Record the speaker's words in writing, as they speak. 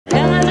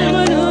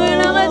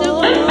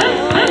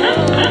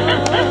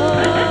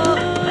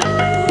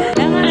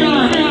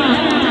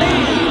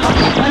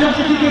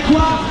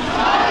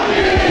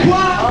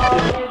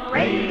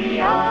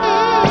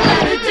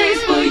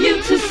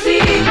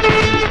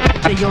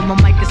so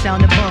my mic can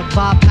sound above.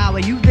 Bob Power,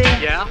 you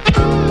there? Yeah.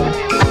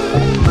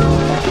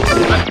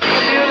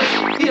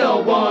 We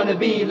don't wanna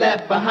be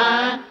left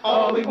behind.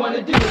 All we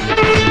wanna do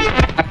is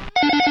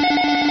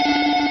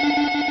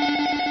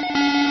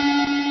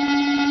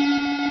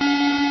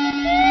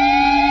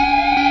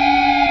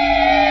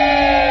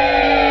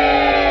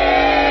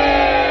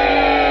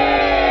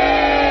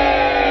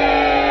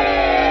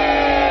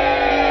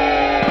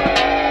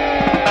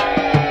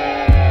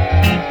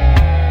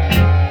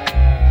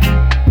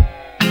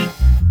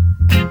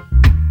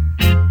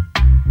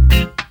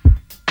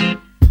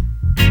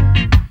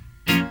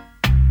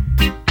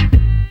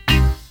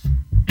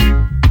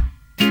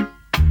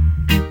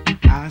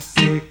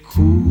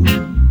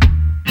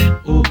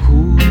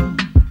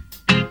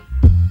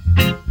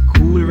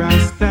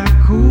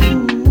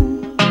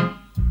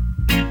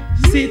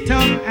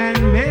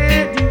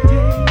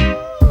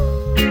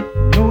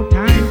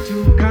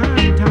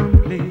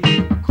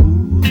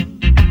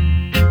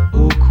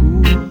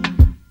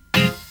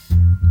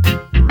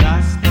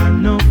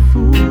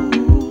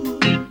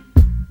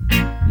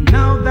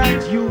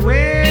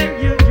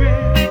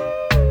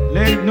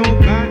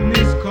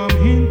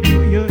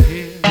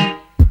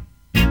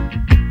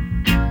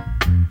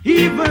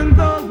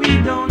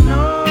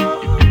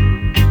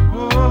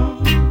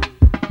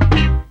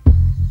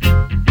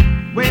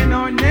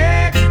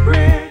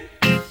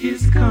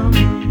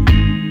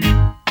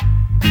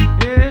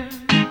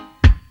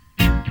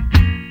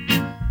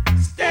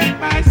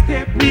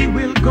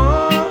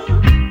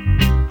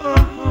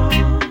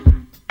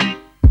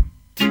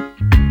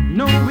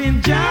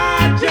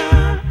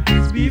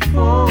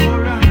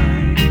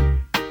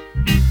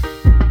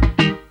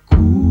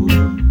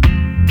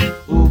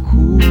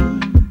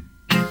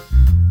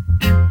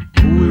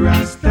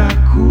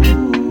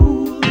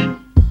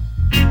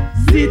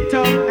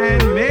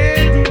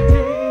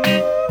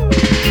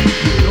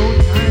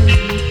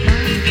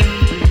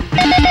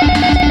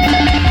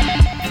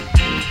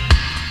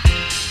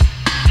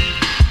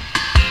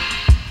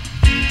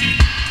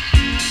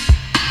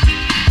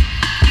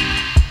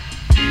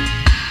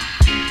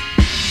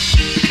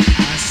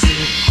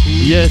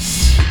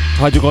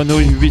Radio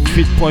Grenouille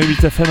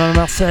 88.8 FM à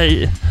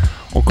Marseille.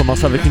 On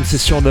commence avec une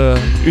session de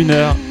 1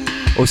 heure.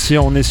 Aussi,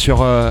 on est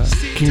sur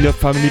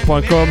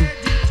kingdomfamily.com.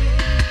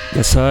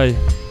 Yes, I.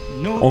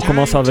 On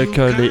commence avec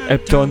les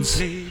Heptones.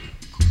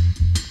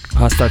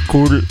 Rasta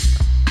Cool.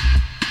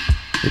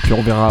 Et puis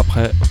on verra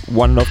après.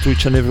 One love to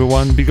each and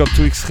everyone. Big up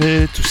to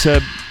X-Ray, to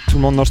Seb, tout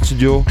le monde dans le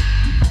studio.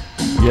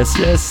 Yes,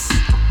 yes.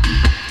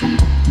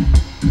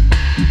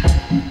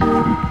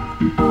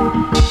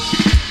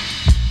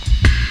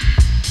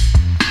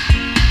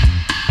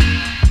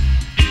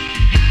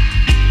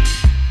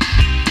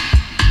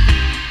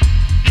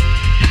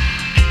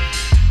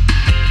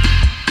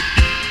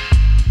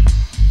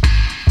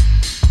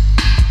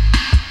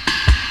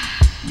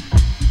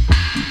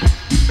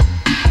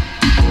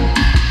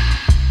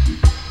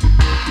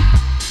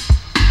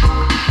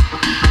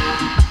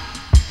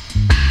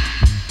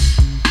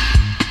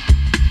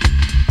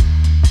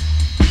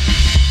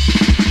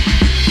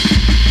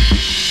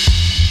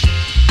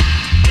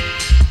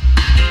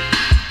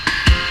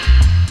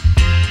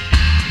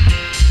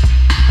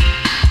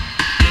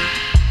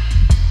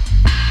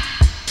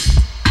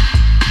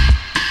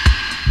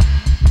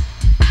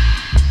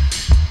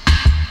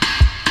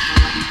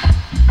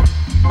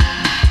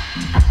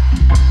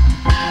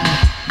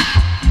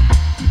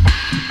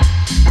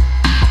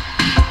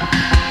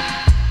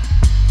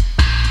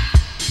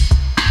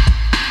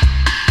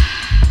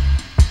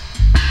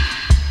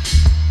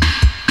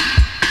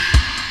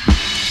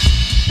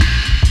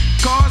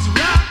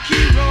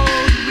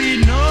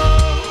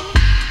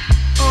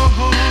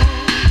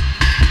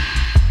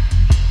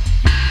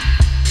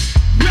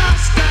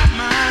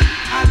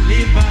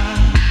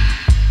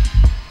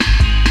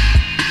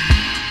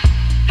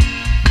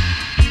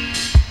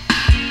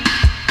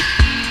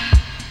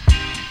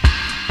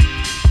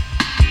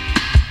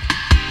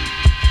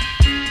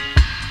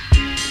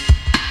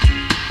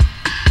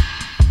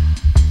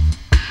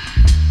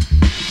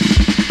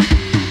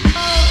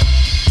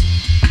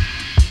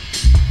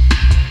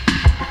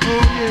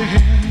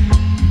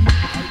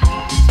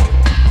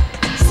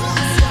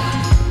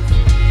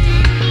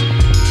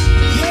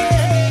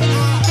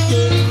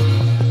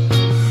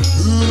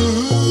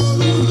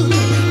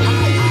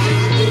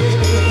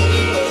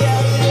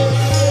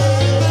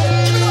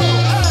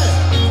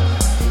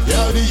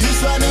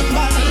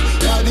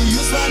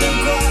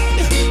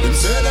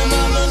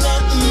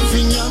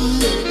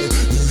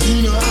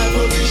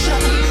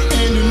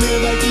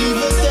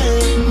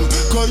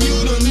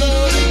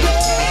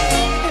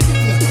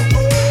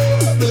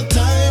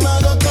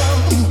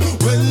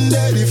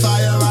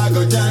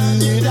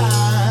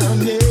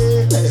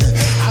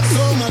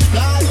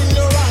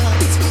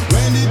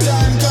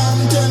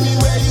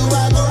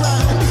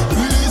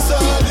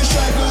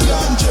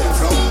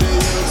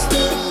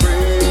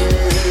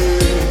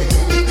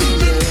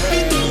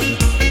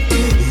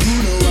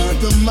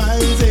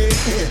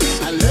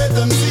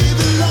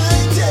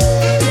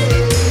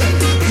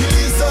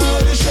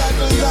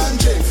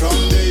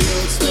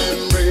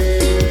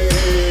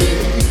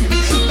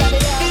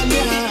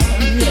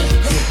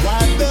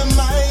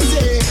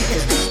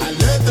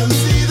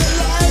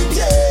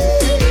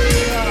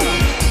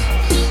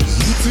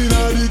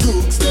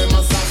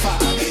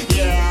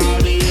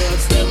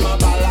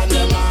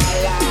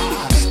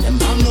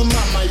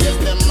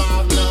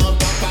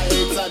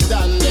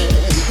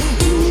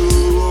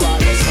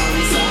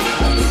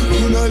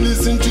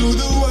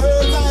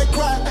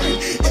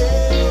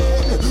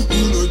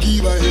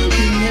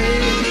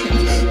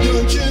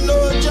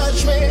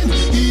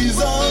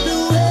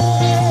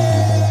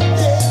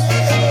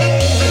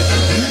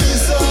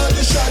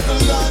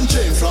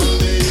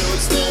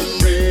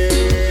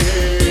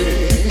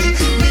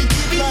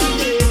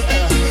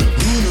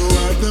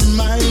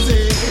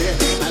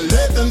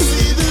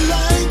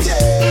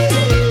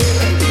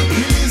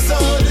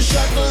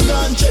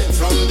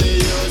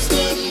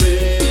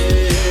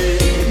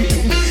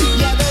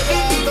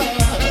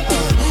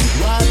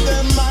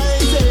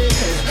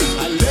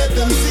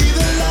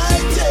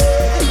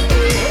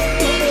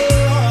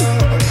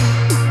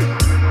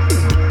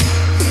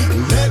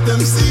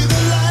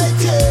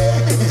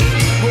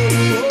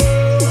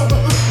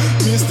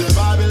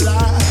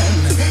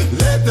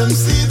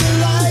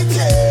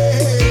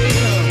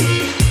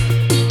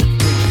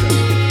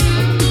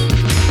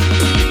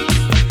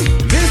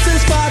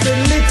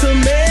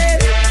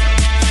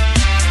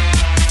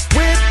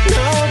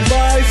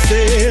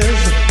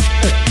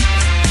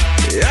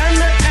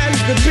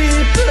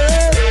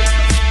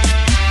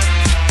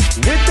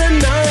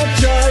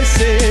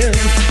 missing.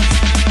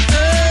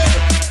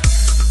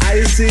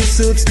 Icy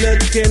suits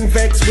looking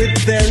vexed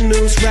with their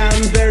noose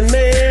round their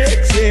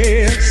necks,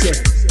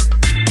 yes.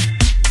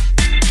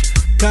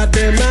 Got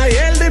them I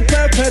held the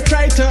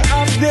perpetrator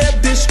of their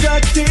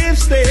destructive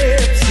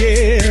steps,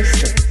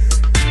 yes.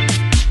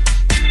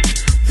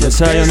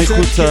 Ça, on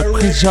écoute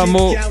Chris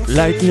Jamo,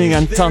 Lightning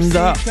and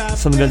Thunder,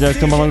 ça nous vient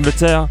directement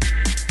d'Angleterre,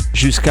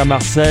 jusqu'à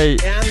Marseille.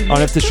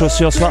 Enlève tes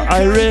chaussures, sois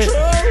iré,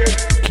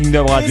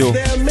 Kingdom Radio.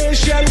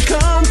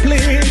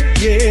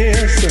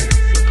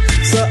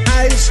 So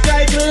I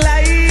strike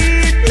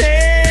lightning,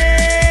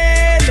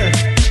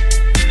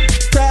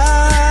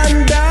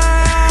 thunder,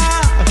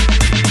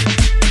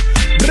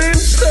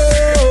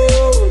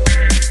 brimstone,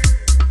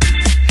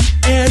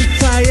 and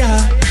fire,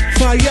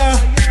 fire,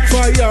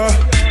 fire.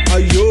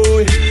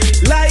 Ayo,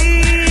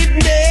 lightning,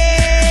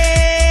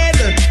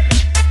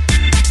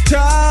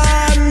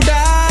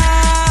 thunder,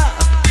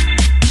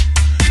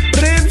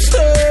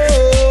 brimstone,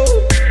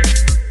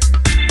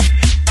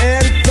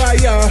 and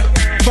fire,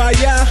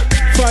 fire,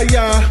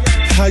 fire.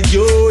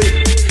 Ayo,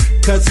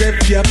 'cause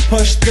if you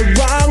push the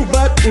wrong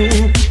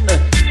button,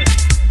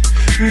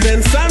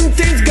 then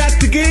something's got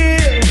to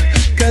give.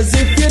 'Cause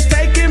if you're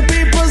taking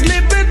people's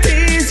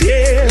liberties,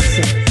 yes,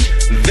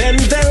 then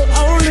they'll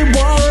only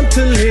want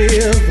to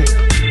live.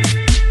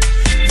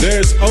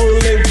 There's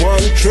only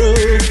one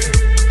truth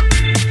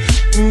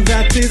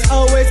that is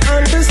always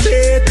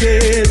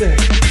understated,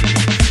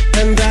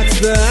 and that's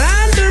the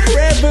hand of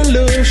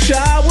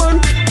revolution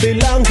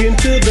belonging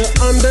to the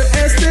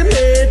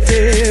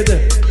underestimated.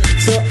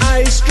 So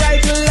I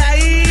strike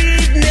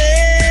lightning,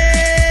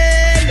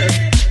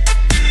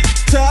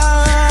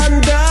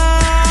 thunder,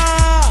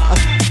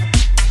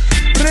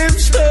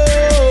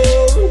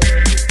 brimstone,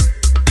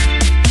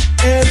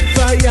 and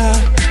fire,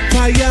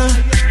 fire,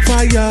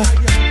 fire.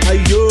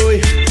 Ayo,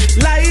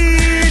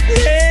 lightning,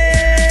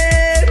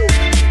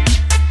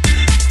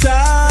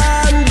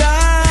 thunder,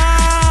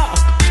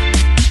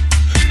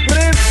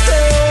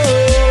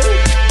 brimstone,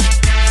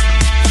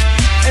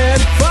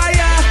 and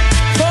fire,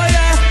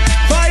 fire,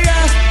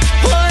 fire,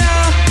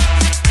 fire.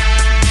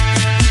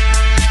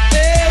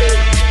 Hey.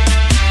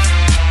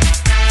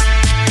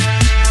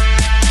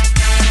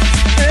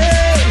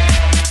 Hey.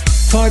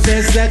 For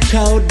there's a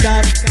code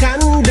of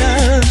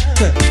conduct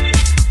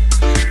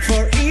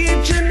for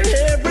each and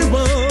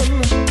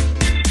everyone.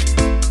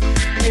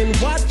 In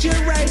what you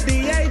write the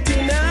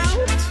 18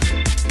 out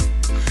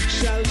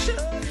shall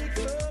surely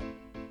come.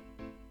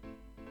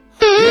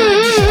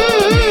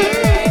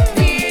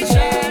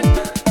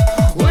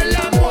 Well,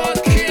 I'm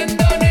walking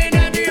down in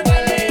the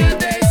valley of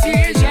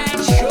decision.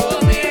 Show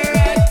me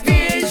right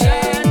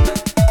vision.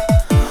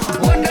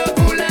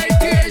 Wonderful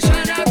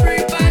lightation of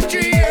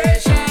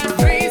repatriation.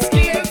 Free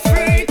slave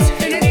freight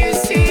in a new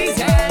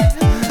season.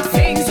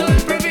 Things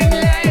unproving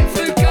life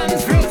will come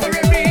through for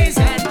a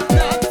reason.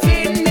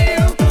 Nothing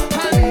new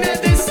under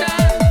the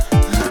sun.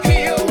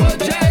 Hear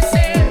what I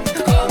say,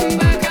 come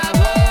back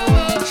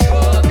above.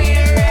 Show me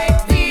right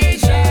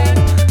vision.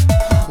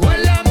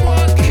 Well, I'm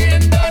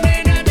walking down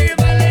in the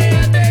valley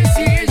of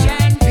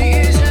decision.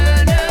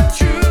 Vision of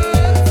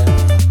truth.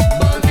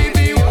 But if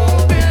you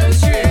open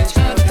straight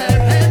up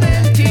heaven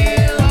and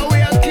deal, we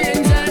are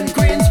kings and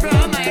queens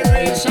from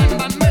iration.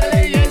 But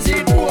millions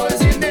it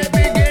was in the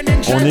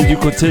beginning. On est du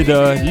côté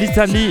de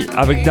l'Italie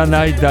avec Dan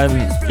Hyde, Dan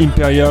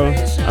Imperial,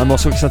 un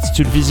morceau qui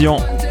s'intitule Vision.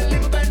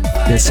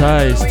 Et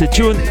ça, et stay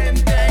tuned.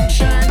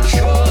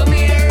 Show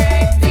me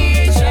right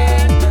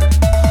vision.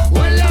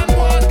 Well, I'm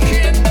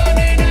walking down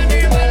in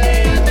the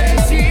valley of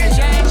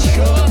decision.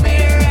 Show me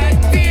right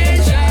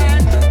vision.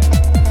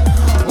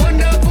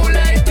 Wonderful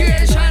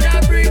lightation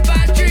of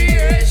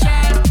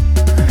repatriation.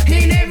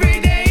 In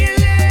everyday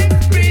life,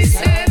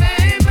 preserve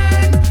I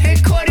man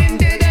according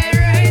to thy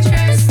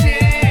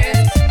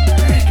righteousness.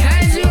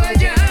 As you are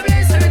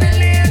jobless with the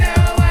leader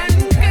one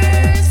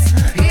curse,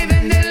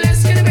 even the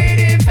less can be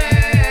the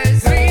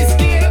first. Free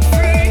skip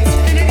free.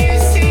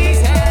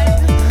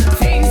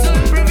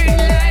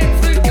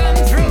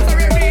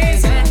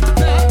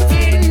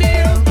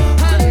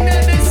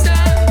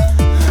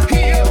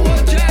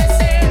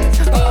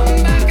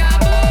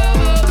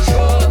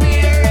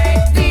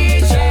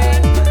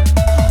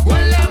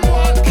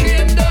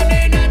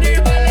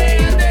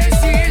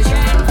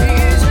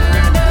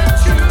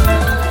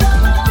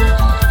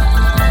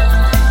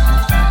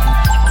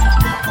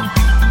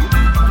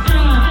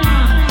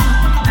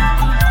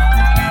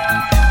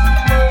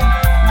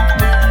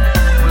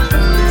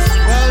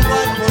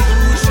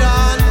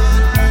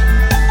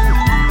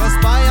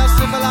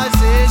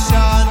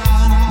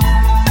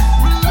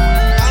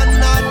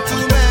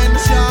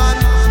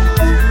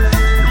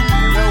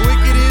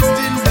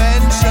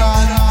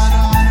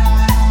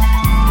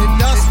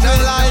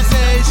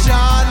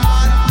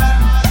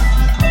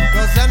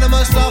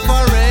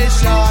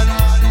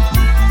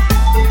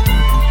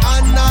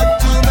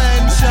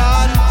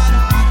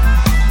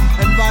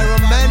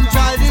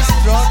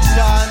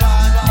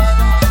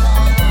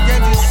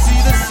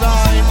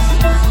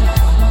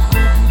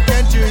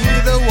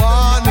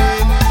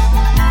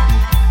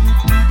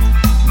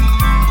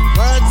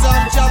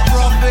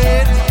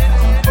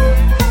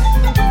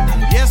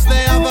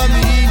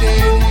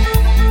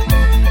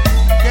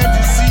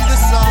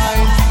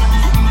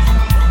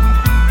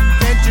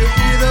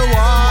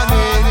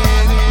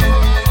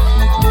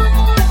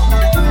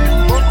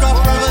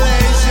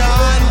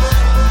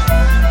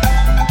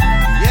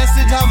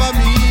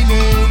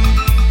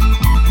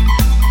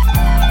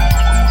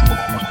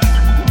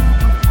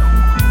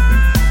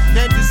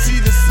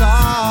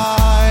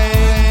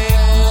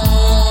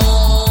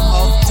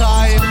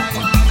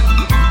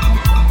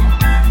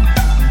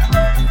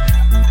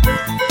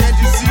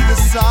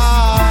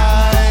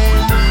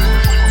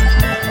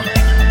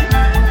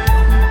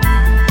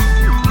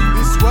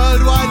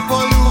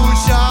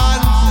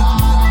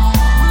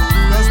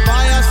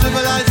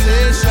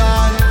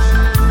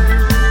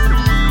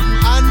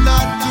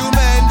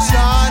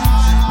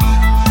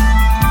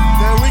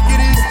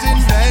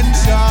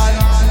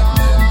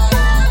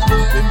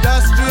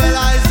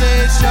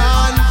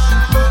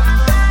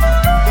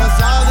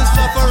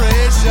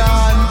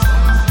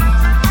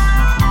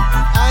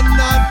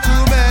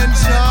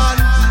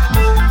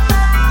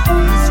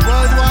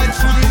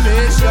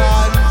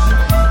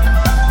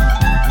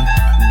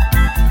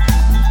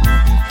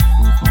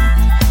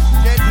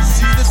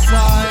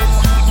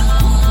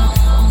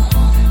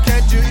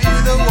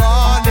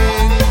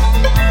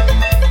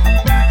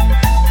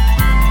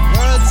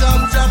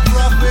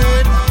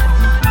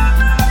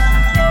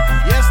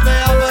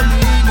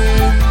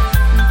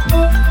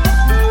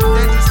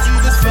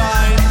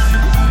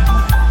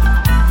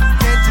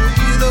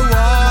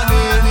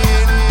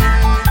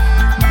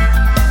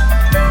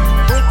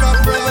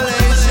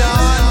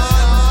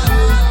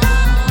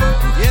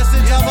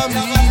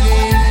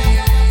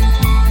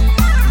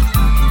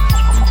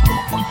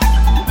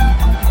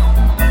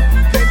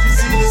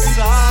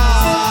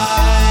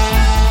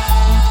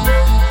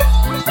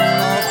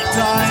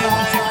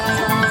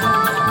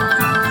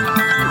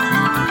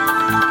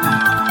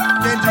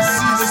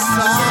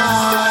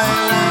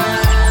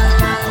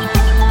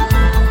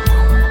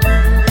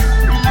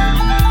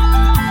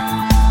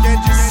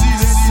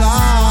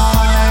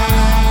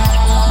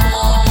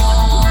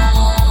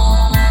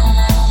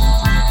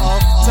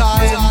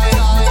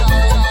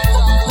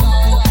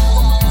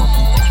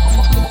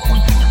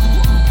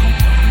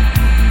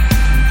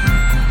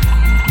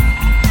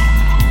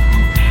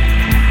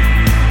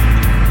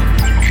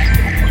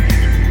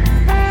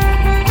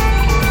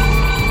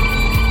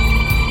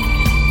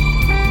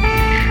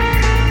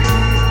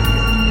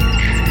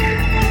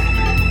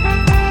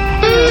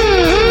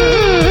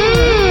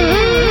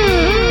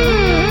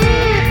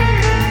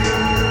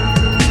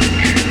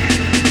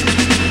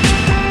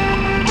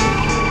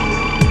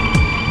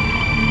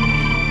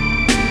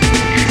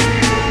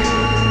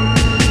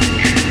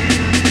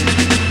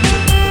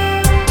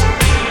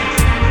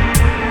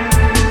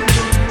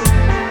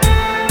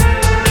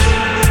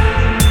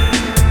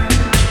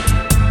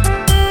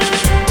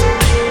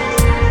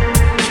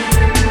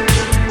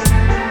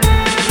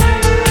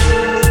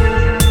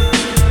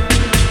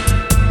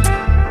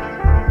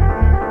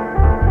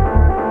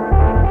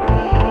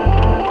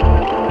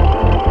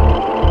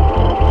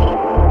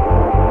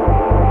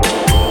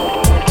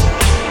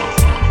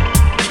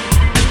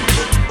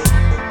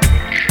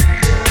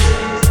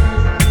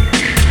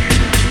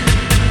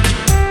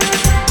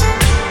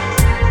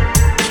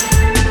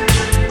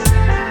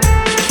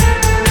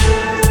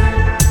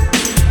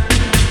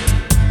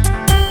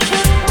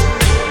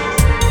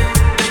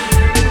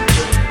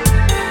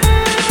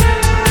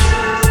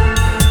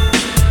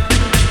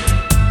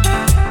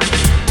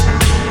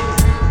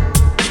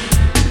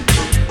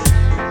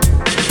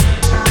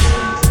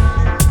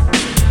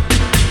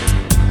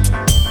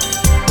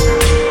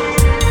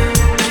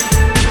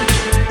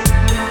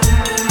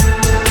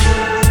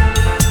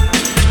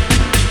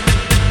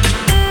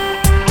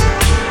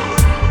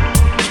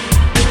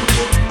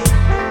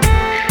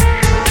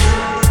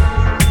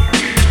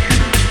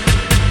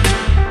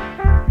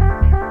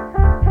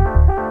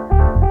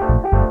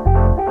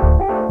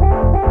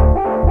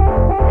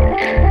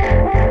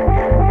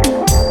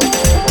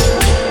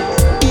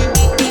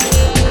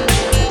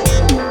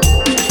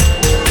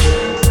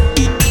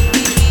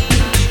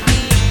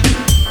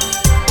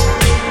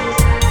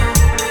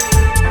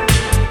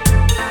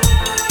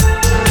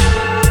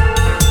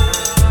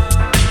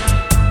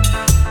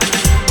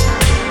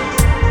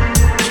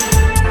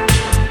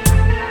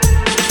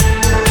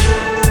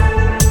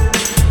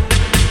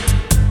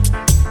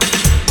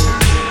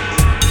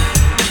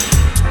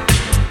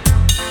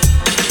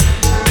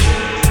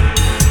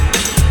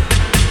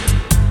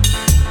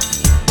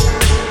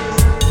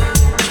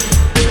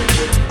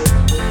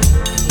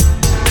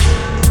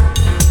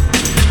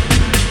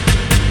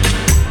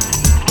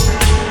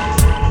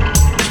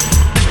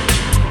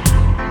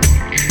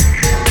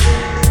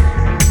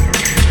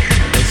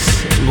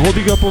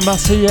 big up aux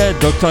Marseillais,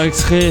 Dr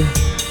X-Ray,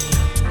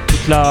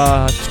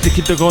 toute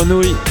l'équipe de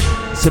Grenouille,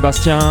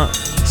 Sébastien,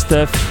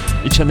 Steph,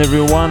 each and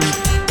every one.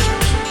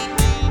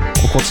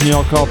 On continue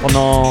encore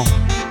pendant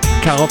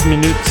 40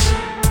 minutes.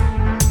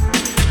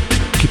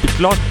 Keep it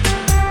locked.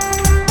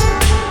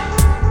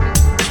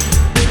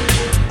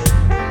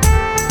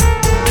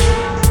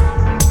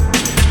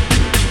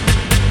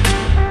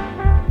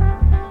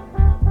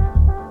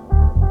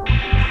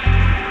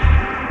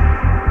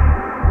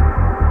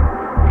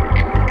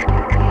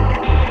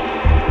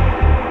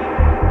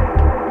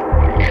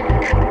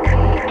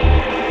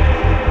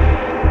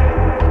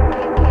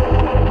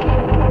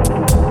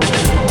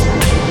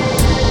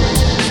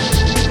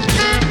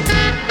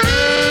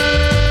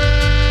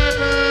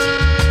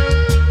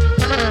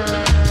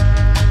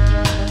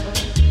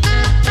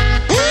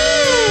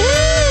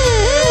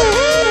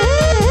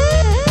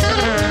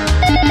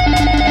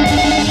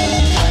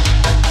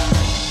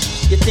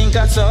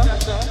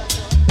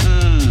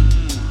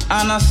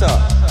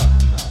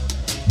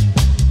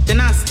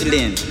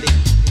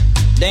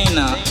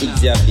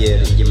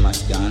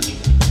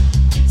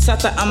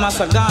 Sata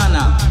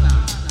Amasagana.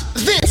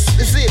 This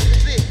is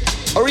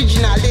it.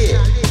 Originally.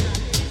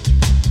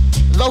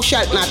 Thou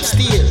shalt not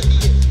steal,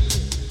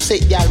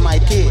 said the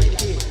Almighty.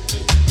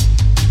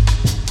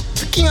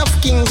 The King of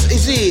Kings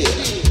is here,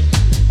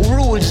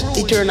 rules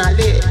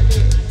eternally.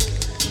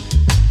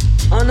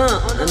 Honor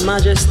and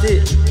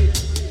majesty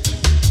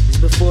is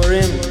before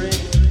him.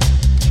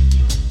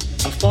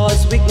 A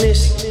false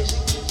witness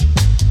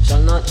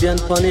shall not be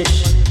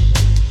unpunished,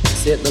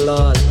 saith the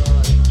Lord.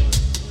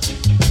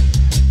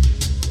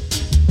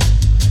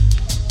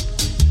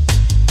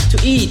 To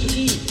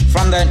eat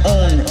from thine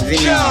own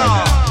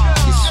vineyard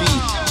is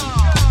sweet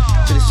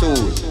to the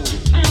soul,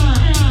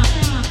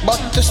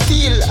 but to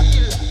steal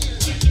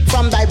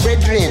from thy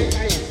brethren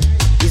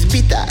is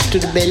bitter to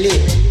the belly.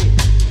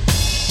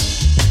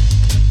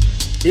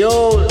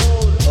 Behold,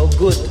 how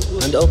good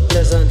and how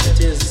pleasant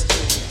it is.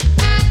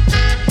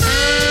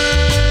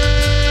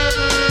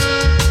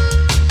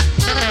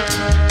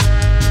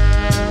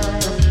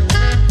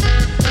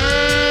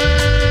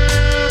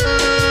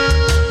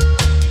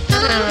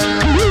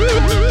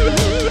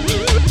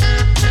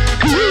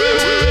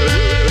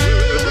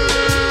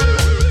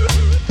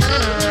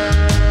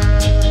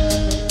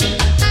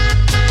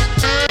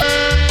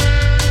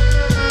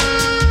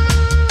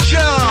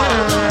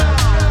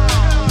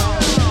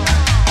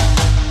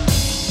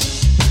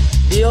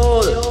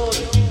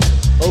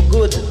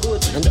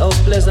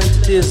 Pleasant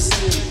it is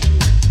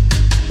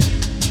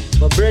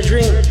for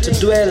brethren to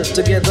dwell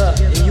together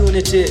in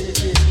unity.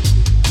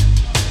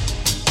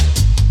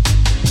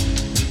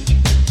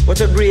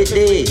 What a great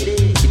day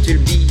it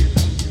will be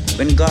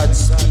when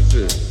God's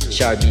people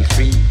shall be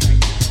free.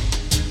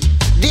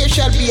 There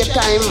shall be a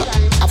time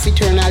of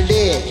eternal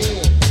day.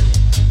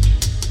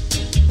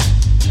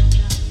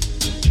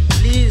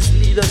 Please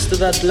lead us to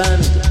that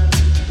land,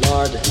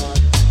 Lord,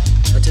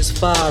 that is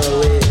far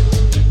away.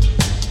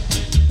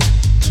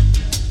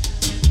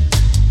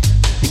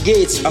 The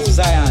gates of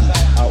Zion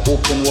are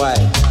open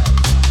wide.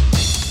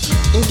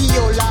 Indeed,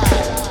 your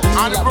life.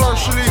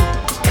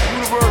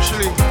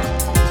 Universally,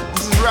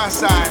 this is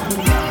Rasai,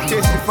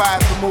 testify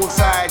for Most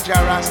High,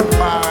 Jah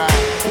Rastafari.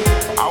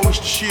 I wish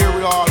to share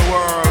with all the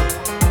world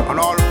and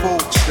all the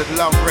folks that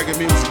love reggae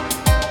music.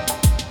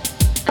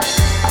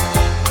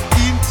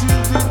 Into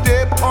the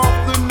depth of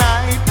the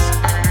night,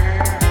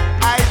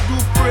 I do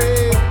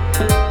pray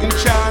and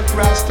chant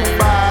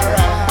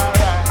Rastafari.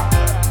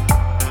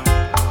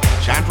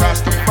 Chant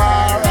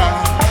Rastafari.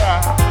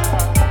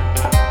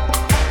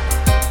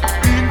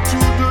 Into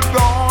the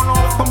dawn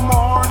of the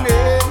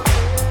morning,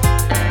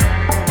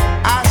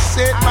 I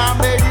set my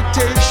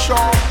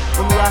meditation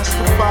on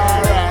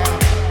Rastafari.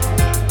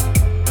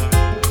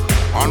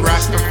 On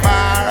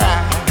Rastafari.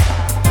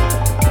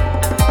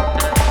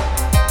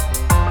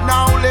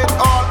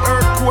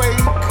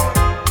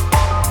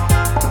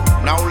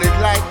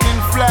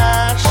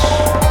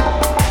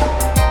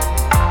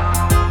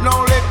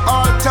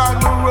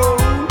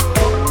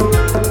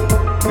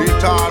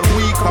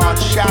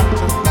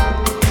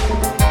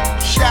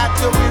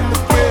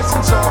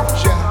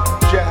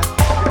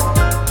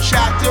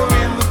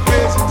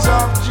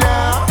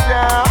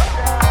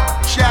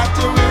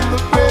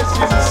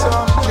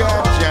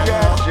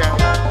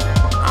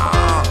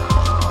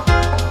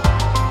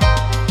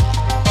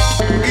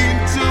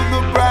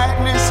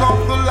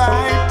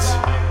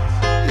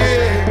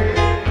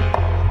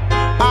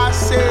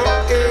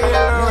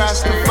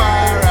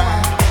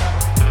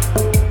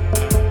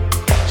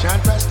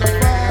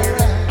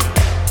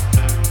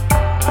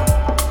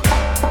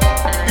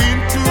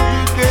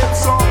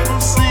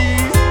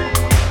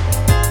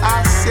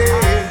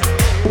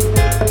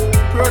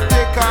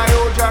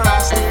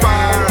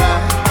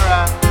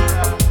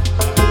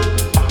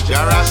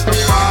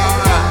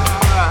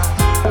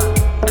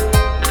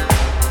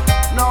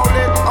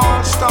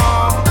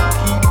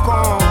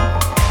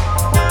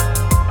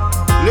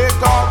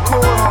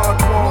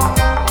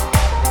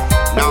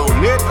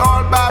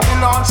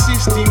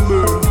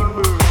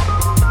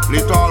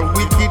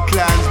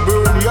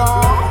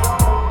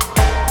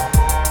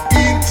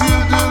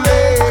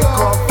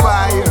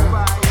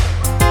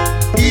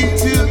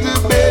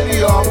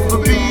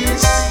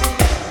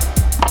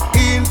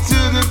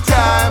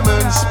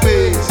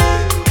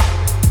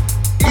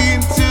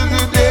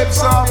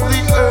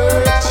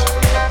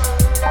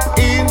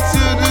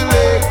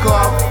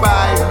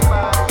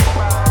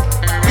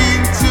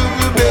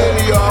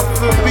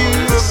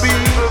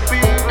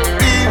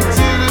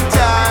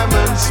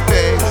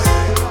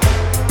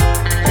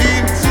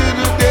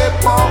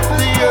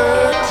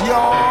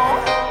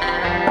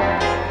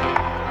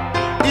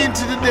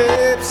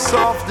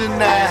 the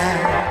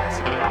night.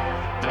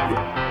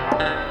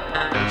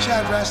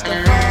 Chant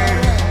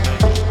Rastafari,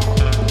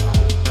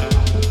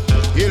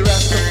 Hail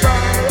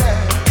Rastafari,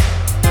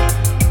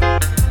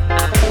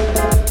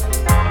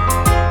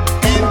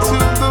 into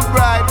the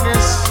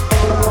brightness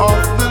of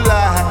the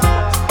light.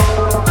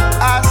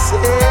 I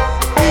say,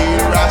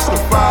 Hail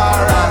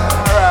Rastafari,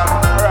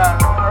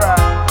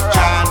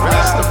 chant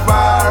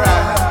Rastafari,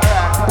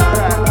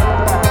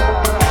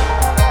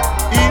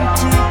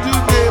 into the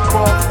depth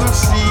of the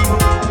sea.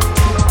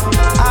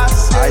 I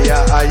say, Aya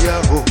aya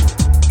ho,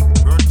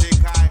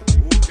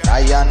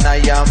 aya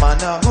naya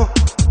mana ho,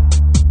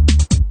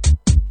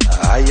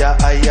 aya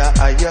aya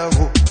aya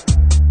ho.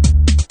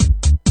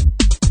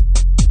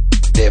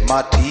 Them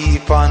a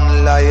thief and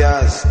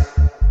liars,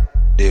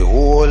 the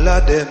whole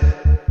of them.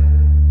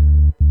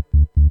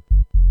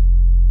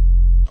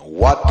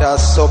 What a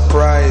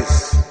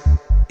surprise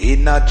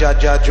in a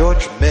Jaja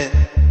judgment.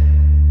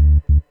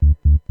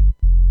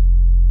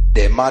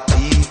 Them a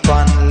thief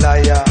and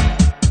liar,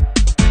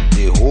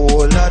 the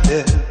whole of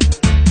them.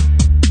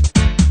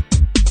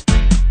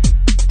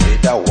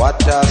 With a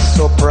what a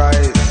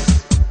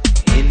surprise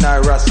in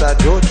a Rasa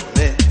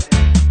judgment.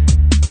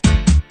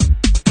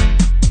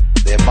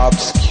 Them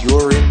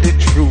obscuring the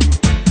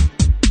truth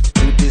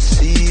to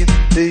deceive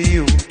the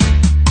youth.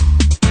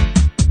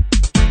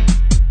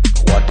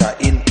 What a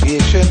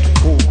impatient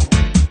fool,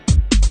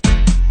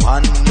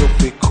 man you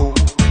fi cool.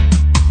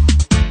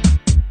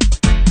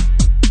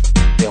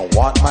 They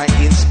want my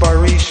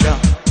inspiration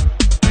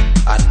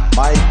and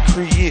my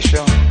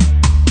creation.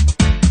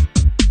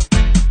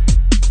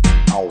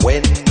 And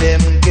when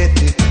them get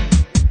it,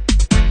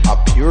 a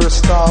pure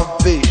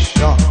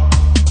starvation.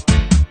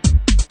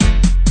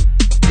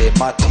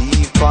 Them a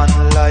thief and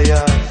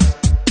liars,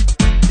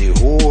 the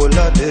whole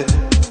of them.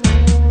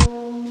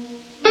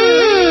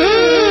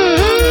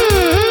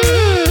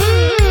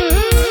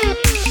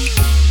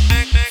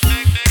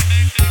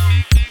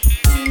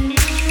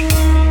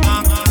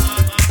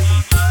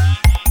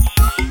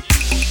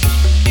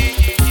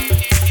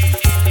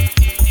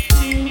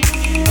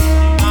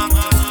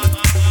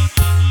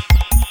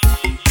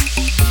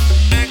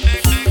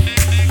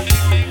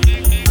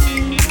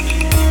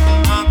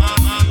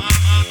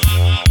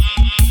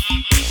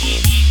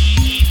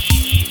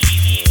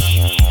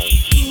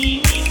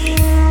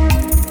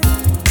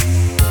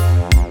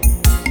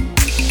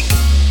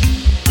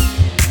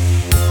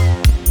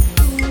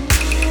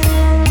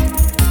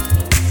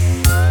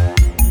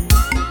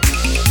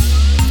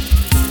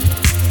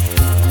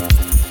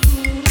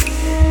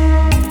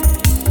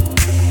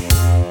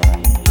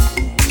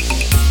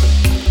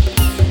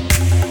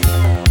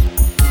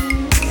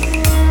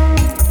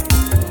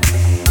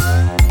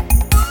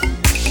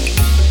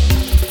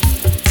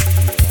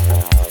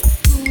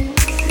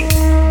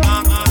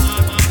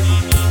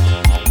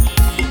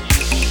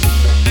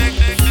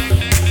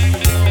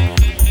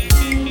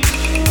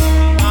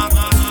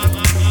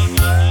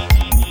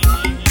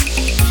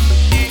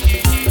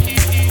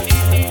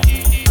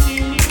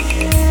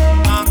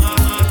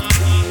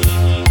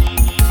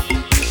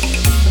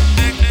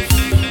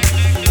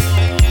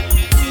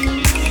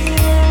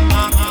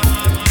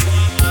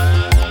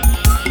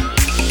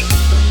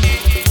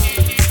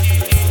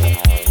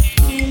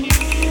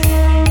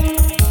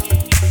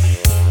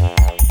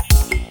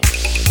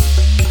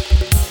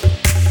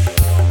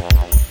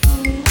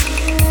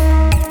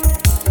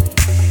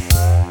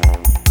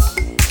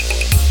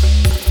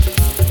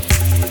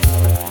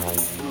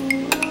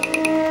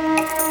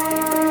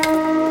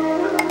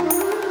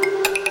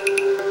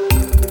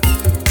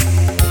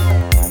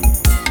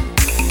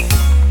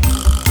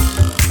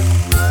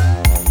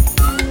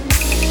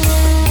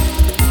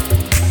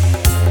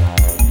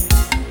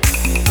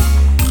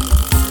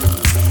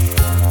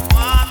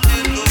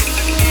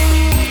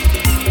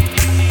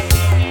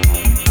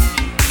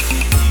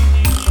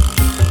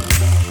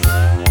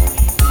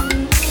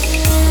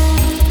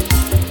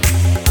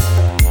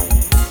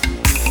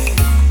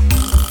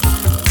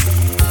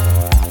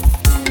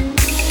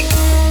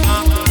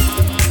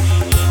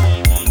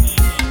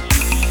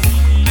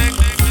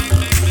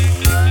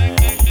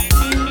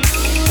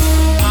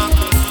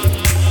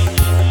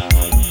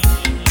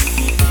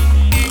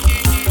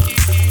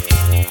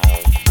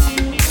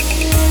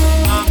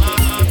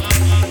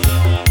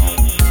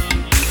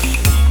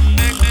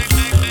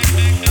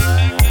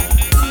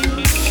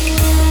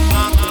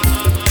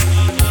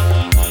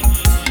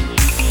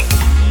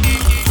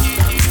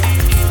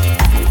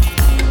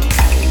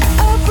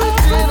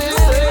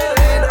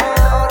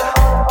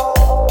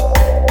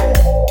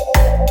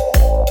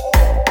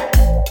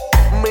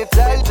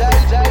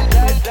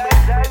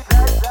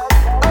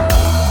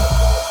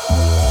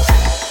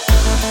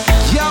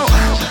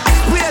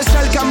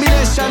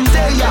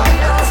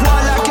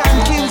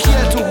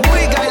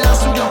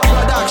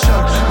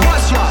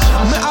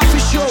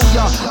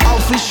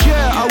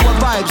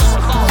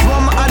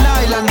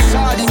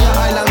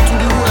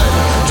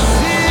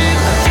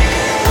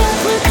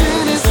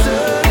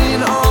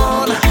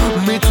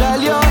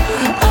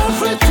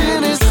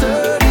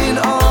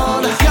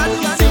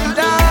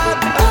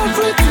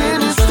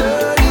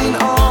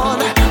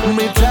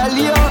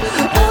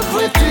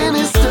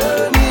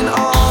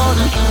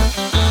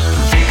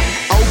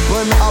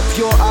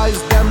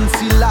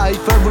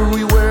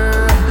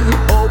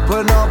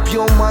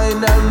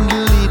 mind and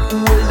delete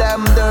all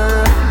them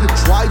there.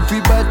 Try to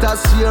better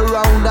see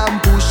around and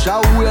push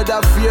away the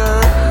fear.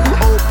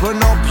 Open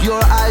up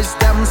your eyes,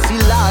 them see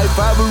life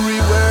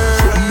everywhere.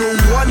 No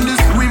one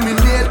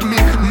discriminate me,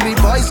 me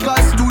voice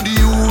goes to the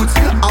youth.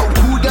 How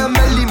could them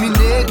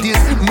eliminate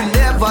this? Me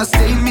never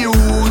stay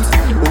mute.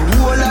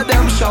 All of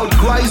them shout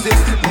crisis,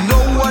 no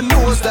one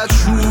knows the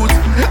truth.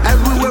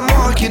 Everywhere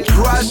market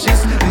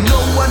crashes, no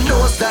one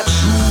knows the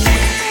truth.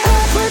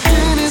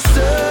 Everything is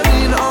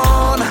turning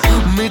on,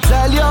 me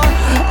tell ya.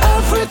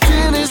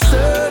 Everything is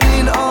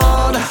turning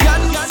on.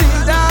 Can you see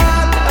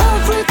that?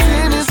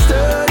 Everything is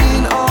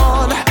turning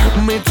on,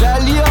 me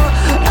tell ya.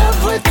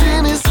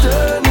 Everything is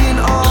turning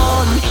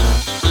on.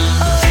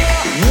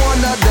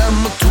 One of them,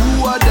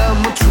 two of them,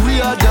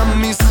 three of them,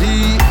 me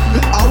see.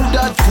 All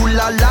that full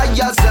of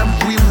liars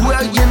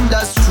everywhere in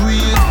the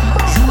street.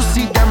 You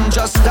see them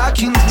just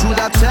talking through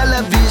the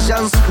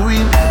television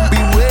screen. Be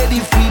ready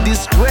for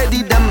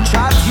discredit them,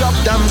 charge up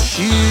them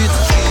shit.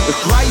 The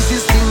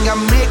crisis thing I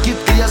make it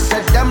clear,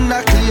 said them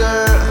not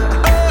clear.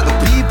 The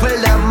people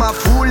them are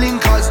fooling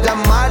cause the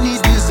money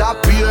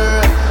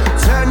disappear.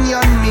 Turn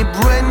on me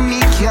brain, me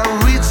can't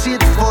reach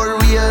it for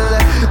real.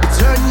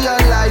 Turn your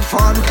life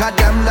on, cause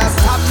them not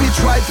stop it,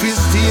 try to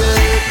steal.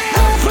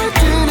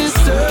 Everything is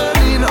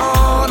turning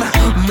on,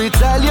 me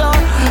tell ya.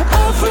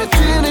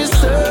 Everything is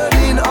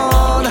turning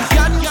on.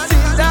 Can you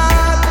see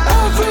that?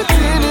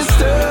 Everything is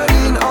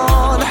turning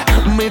on,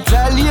 me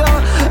tell ya.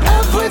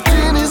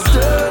 Everything is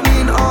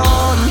turning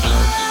on.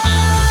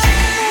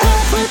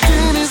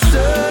 Everything is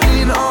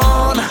turning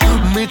on,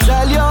 me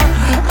tell ya.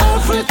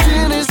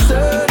 Everything is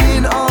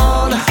turning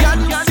on.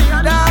 Can you see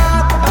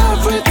that?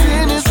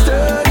 Everything is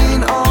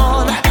turning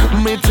on,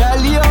 me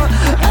tell ya.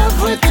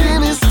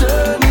 Everything is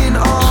turning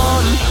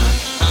on.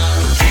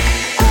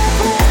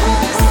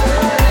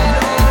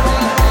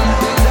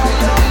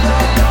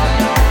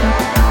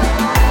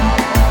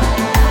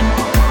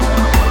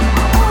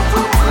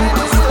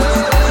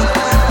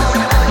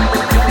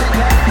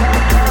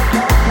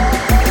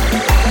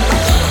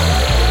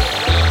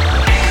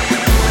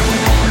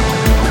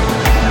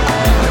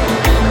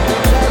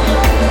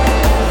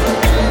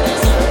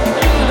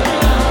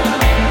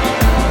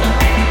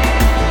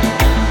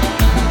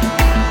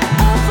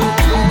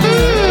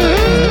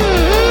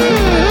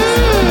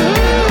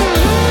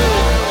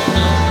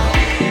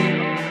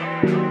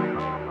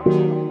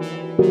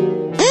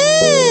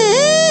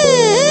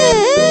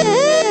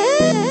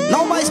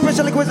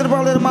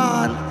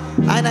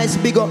 Nice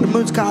big up the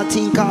musical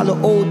team called the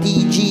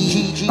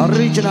ODG,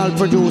 original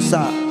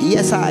producer.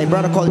 Yes, I,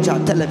 brother culture,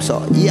 tell them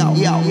so. Yo.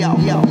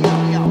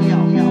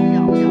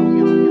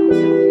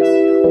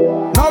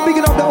 Now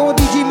bigging up the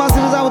ODG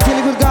masters out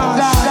till good guys.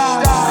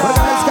 But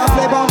guys can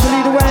play bound to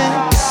lead the way.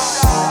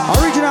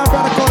 Original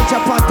brother culture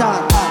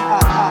pattern.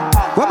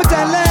 What me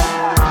tell them?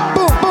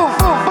 Boom, boom,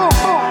 boom, boom,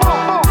 boom,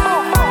 boom,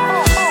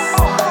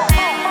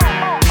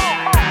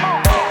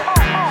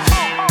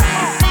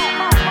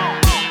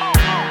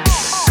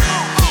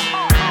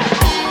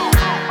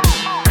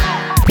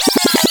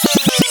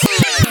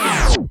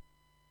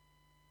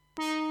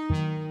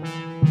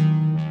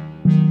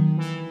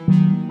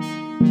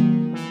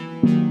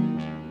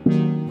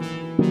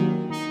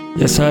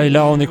 Yes, et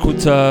là on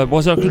écoute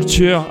Brother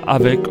Culture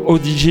avec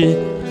ODG,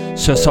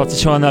 sorti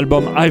sur un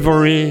album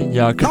Ivory il y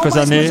a quelques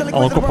années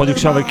en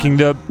coproduction avec King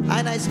Dub.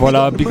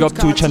 Voilà, big up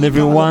to each and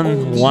everyone.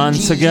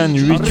 Once again,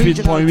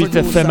 88.8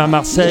 FM à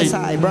Marseille.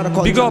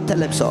 Big up. Now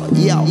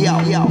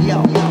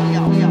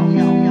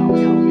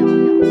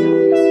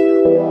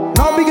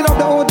bigging up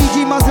the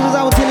ODG masters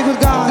out till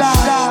good guys.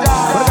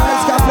 But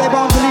guys can play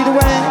bound to lead the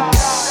way.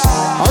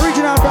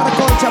 Original brother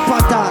culture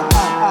pattern.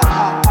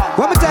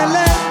 What me tell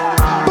them?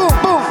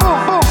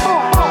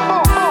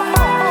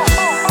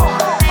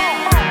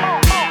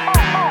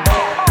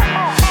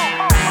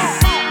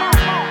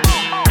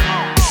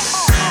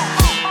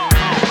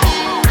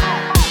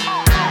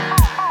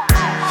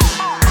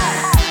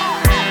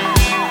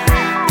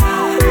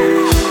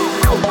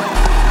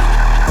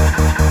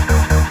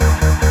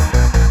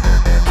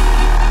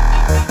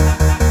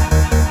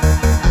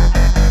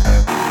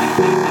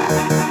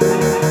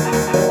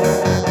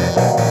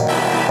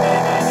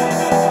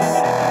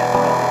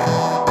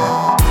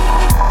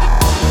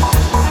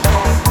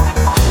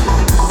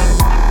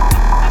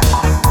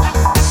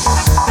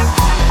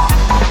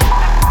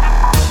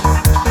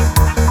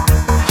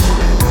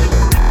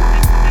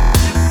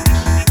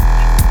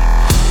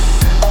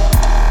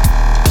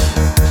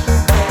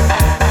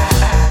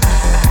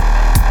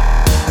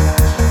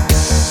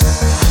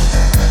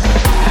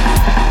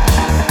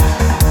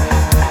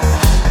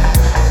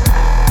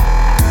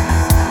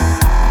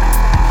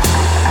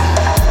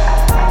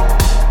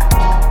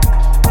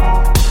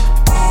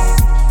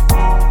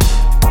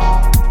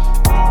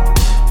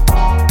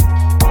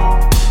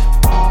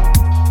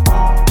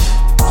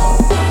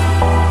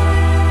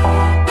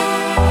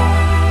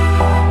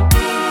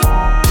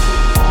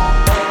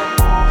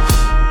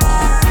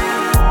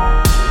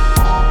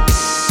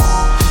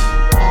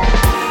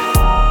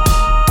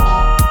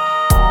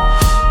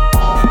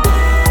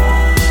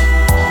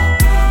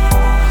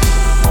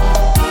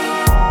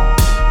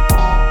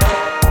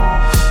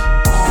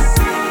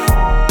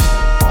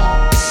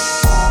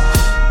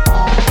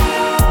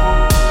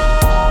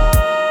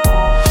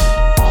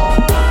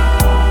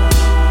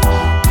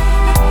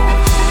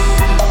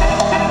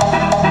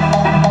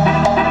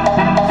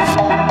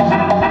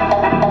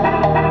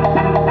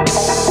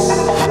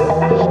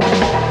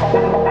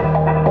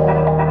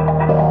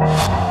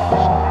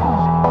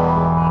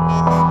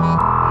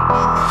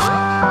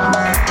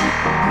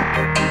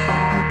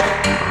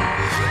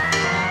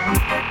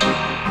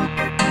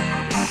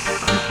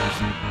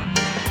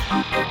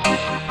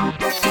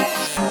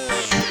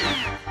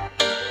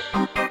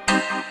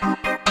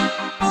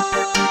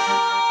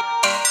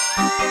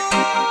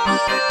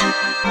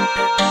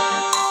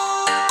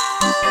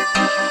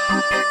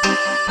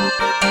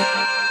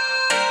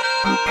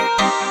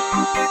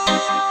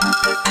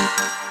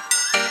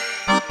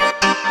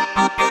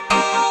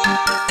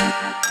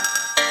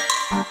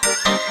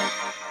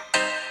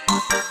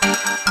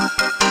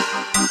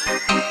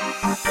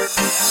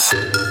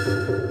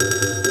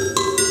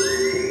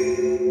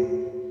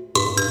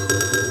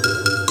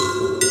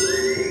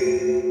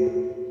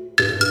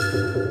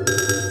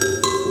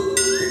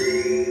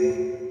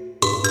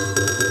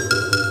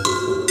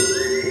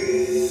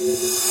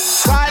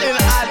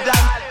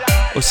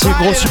 Aussi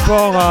gros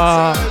support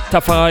à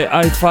Tafari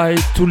Hi-Fi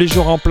tous les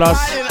jours en place,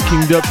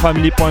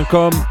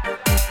 kingdomfamily.com.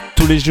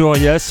 Tous les jours,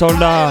 yes,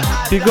 soldat,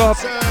 big up,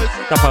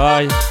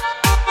 Tafari.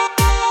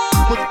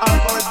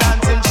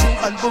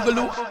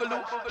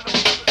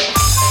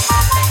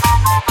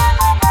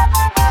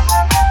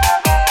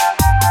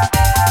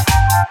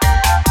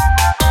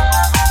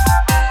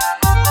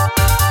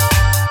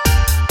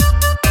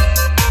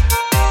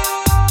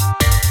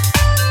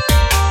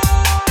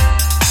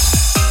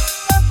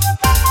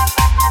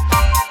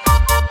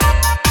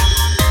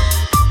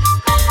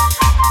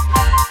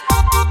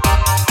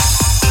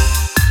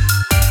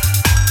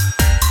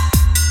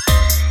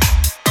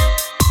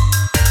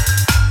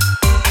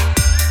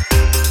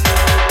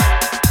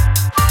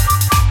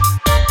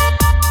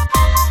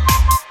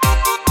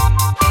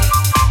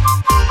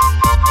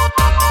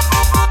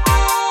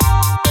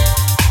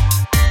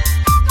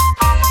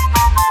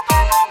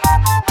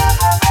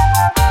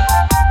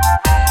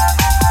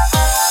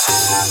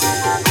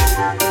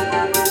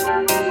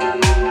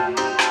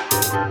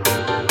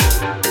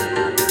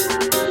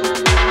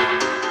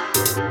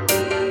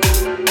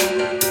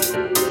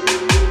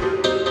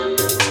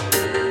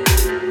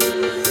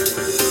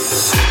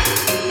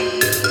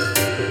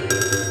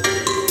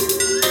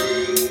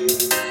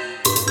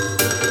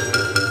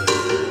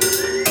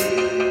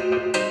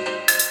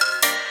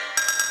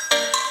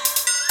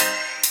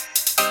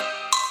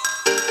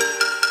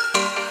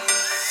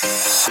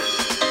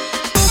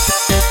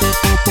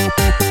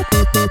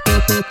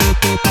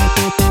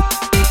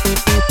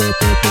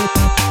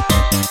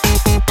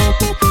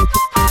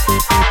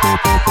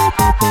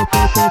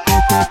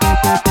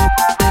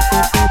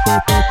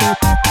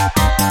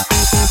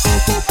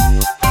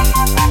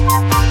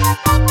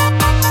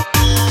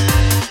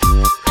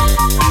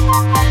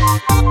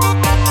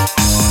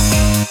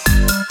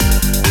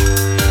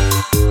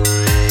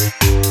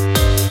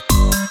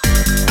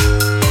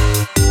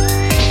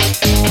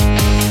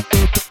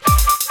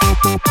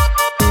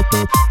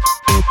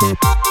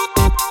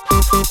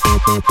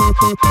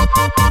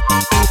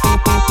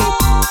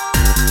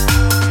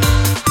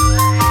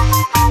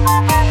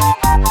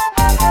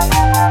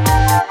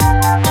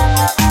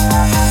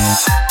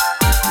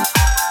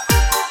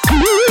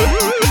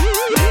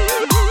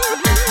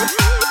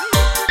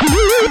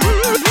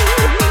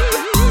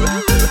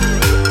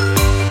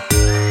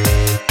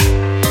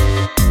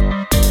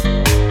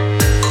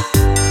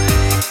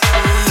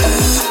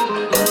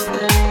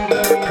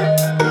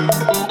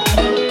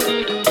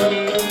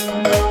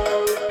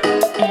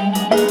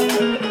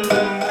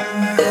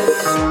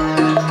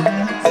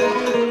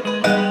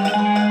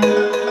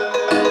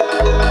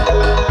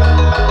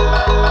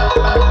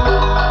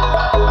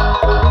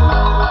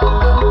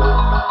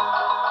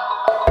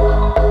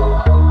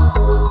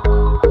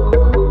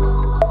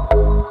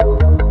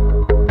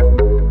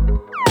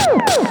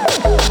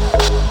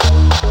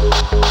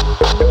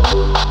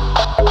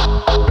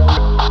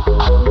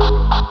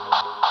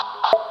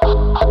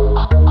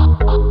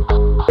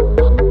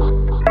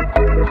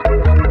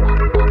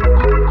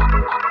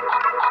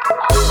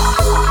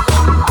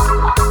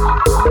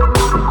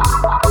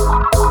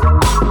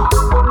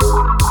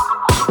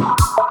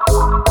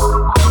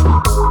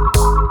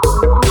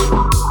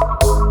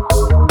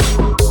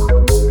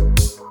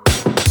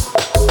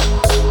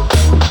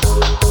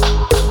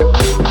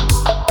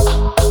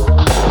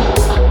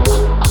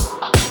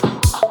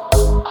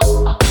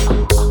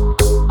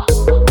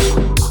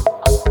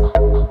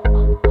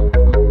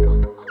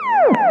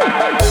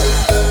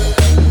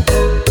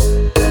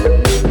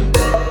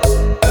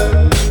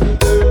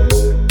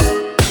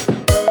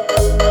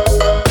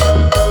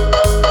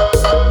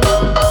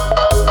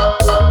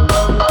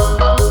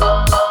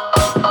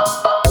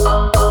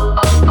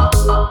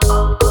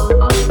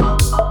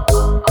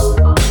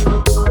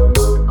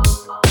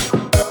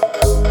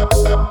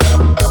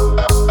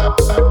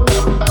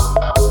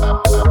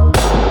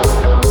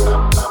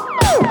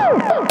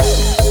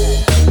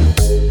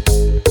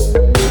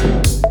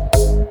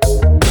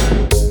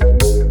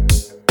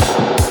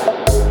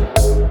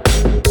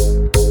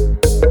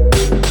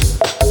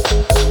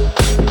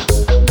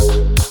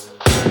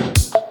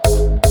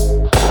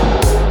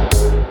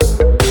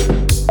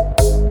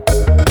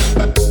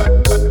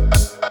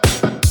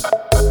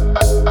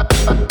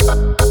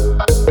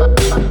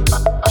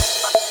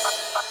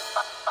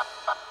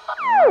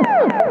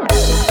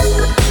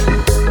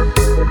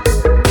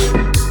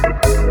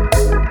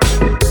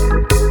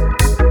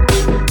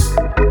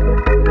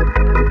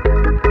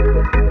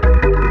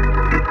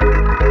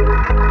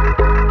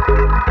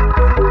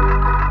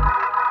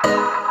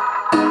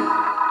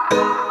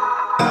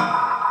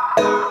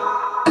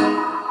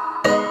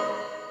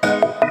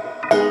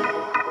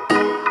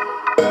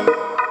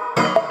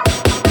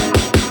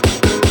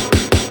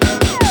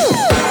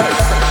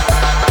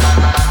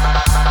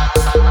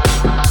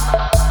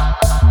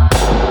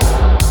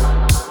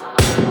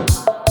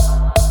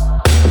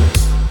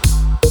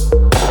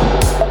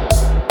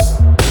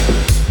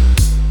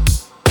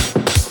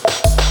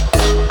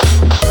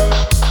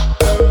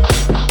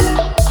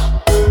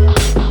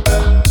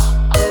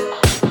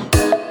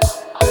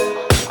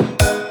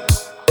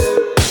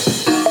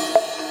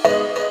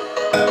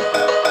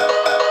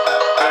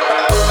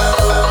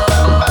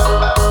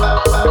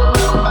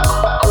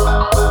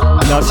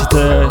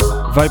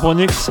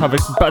 Vibronix avec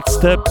Bad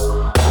Step.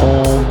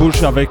 On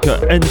bouge avec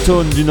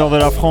N-Tone du nord de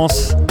la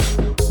France.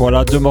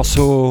 Voilà 2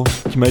 morceaux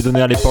qu'il m'avait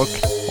donné à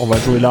l'époque. On va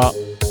jouer là.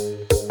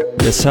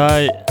 Yes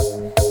I.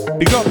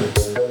 Big up.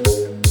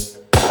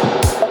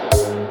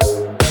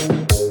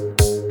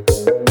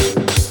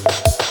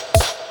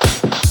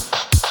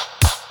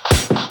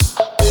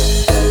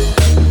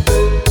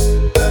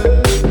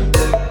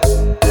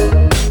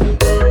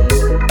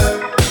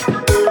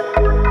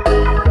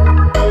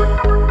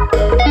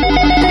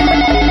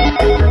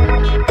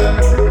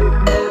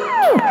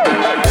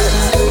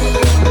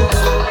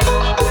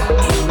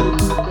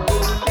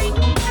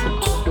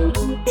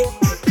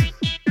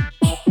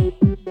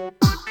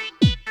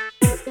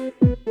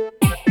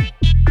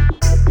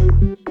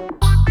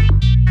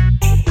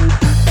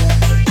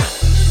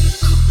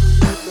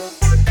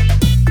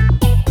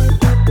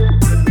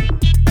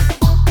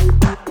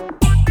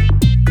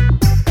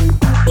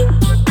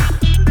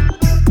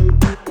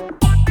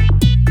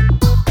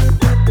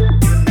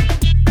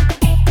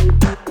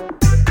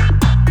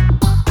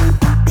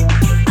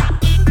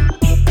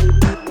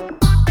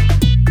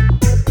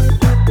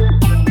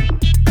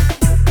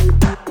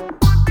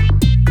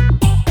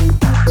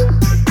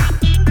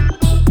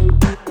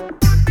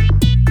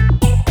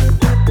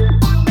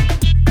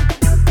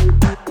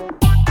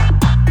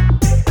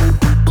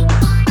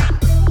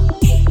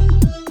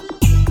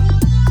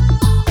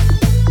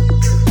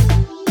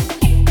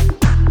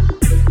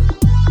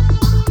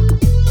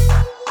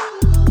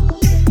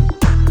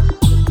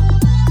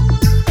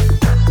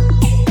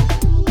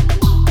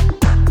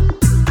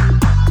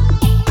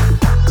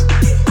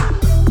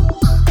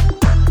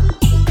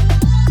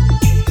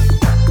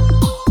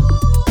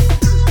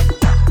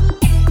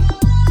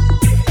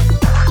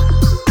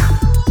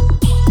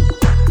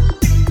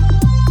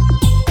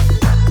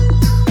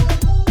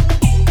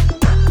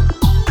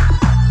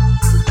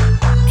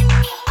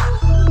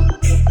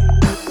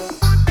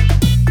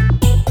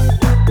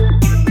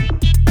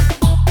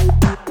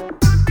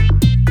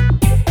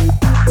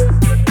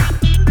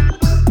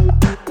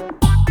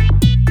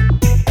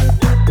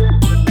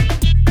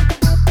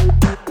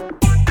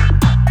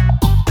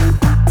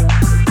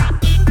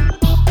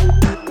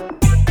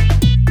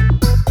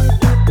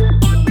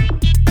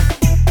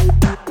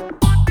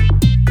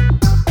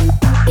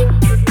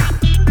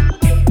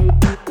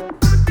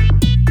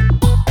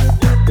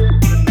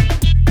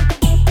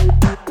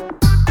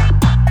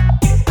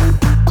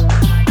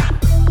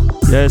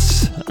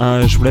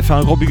 Je voulais faire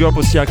un gros big up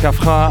aussi à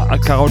Kafra, à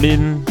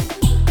Caroline,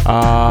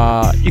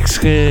 à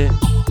X-Ray.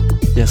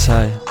 Yes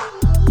I.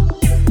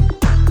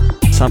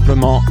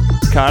 Simplement,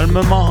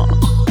 calmement,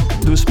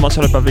 doucement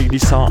sur le pavé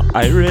glissant.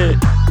 Irie.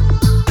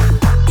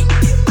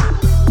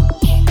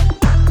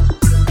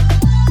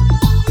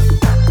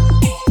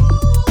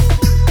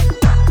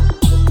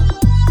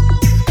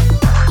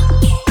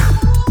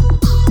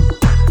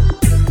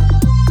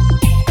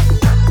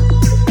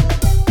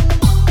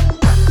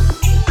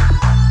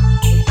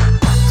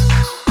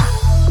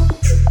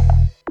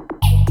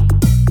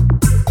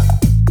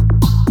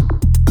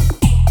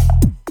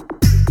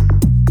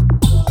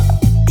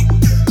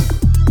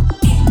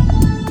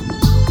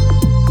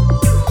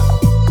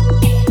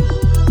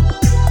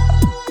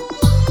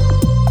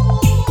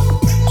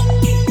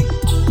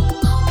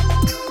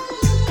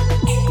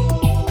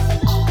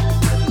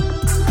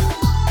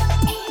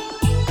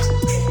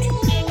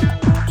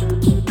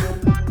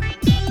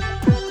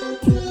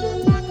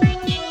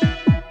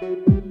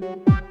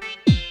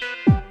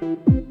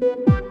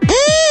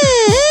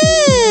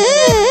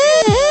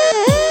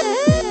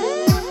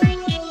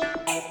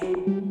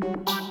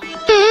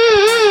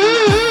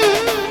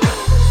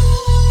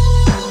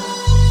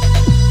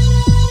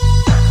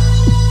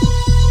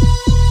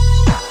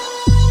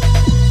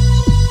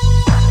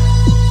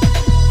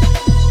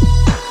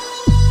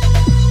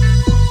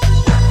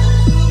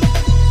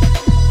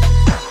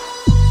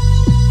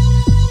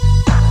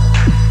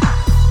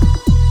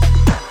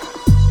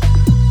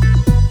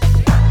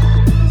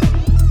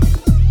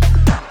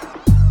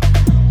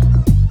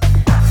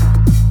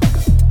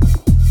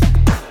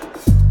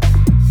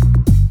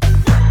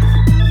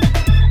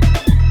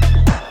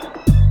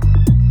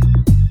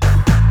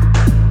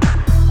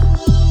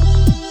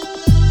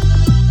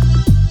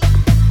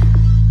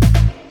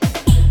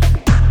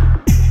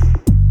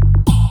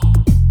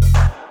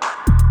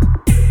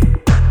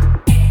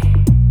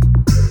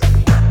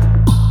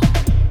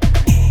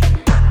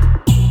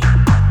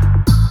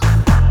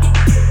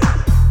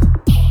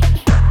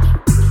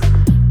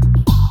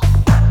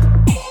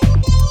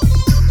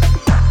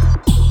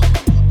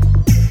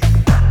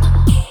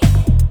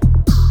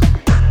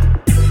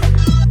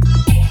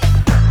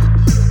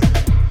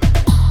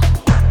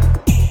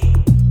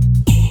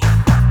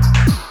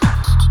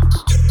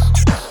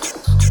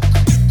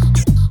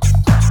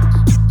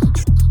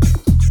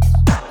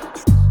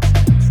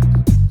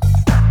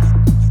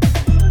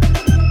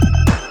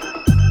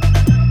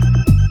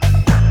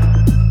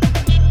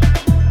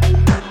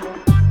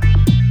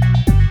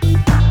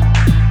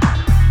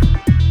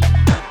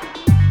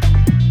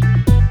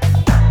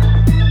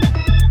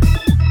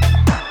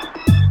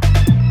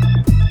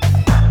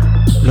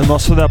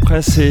 morceau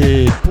d'après,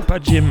 c'est Poupa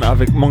Jim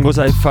avec Mongo's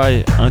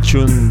Hi-Fi, un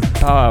tune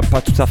pas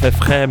tout à fait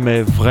frais,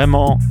 mais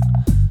vraiment,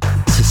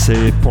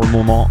 c'est pour le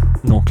moment.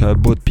 Donc,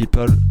 Boat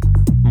People,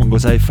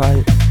 Mongo's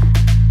Hi-Fi.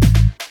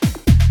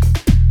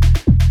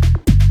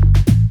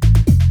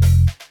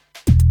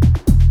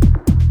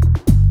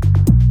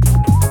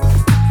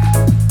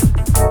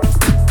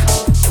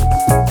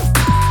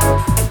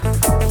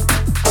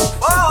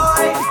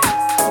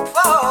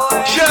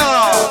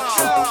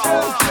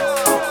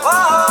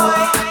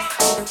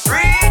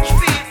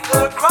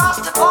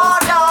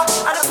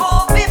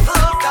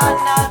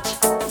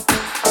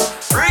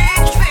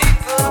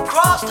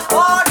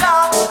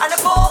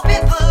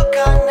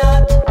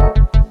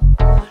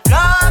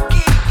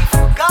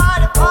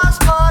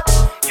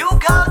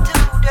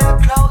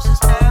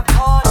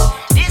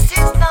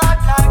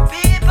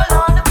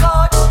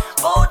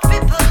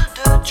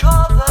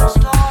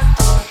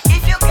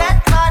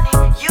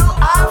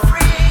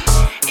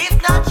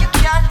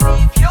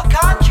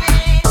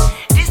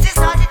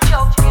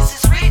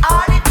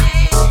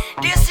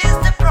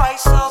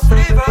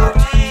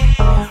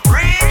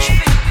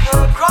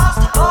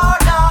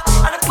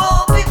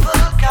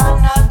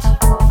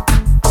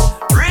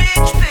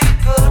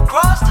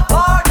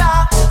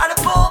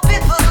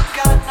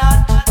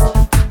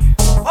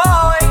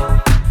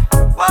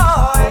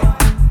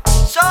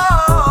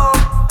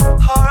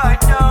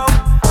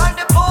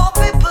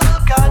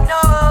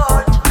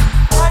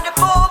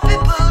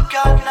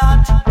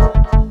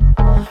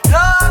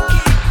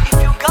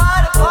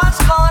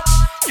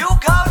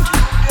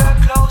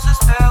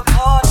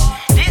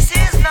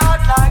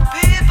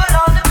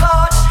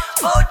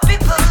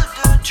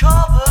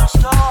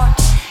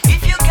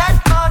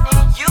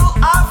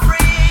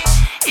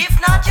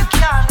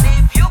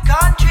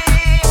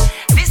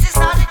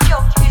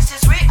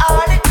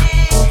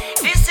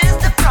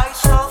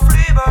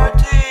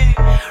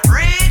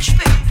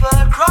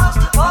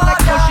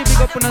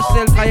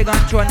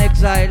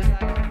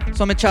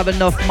 So me travel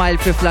enough mile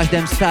to flash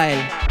them style.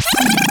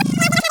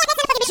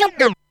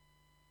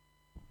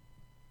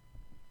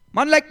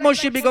 Man like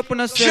Moshi, big up on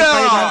yourself,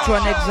 I gone through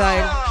an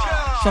exile.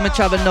 So me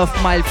travel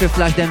enough mile to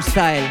flash them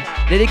style.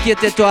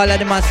 Dedicated to all of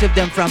the massive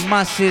them from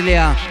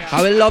Massilia.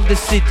 I will love the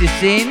city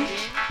scene.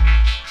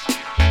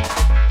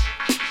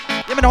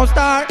 Give me no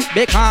start,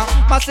 because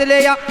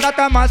Massilia, not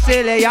a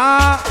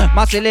Massilia.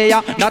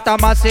 Massilia, not a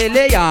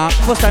Massilia.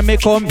 First time me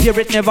come here,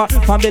 it never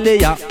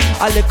familiar.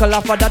 A little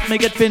offer that me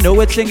get to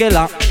know it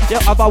singular. You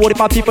have a whole heap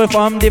of people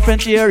from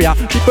different area.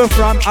 People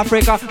from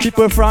Africa,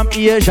 people from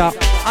Asia.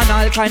 And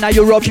all kind of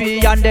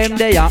European them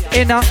there.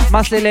 In a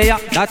Massilia,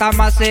 not a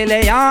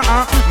Massilia.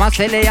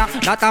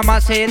 Massilia, not a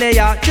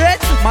Massilia.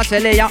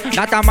 Massilia,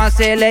 not a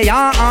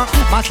Massilia.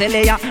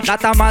 Massilia,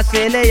 not a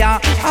Massilia.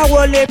 A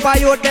whole heap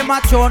of youth them a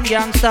turn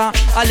gangster.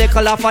 A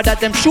little offer that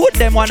them shoot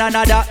them one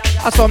another.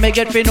 So me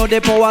get to know the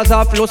powers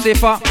of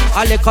Lucifer.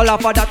 A little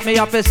offer that me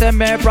have to say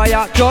me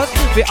prayer. Just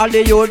for all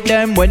the youth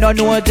them when no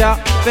know ja.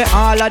 For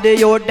all of the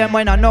youth them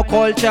when no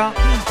culture.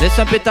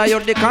 Listen Peter, you're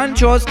the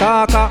conscious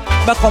talker.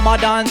 Become a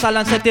dancer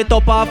and set it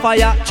up a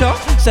fire. Chuck,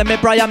 say me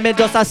prayer, me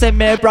just a say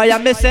me prayer.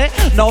 Me say,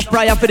 no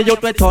prayer for the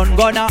youth with ton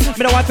gunner.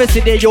 Me don't want to see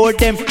the youth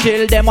them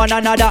kill them one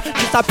another.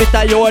 This a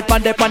Peter youth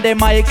pan the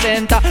mic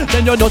center.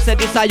 Then you know say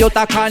this a youth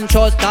a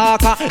conscious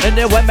talker. And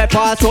then when me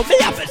pass through, me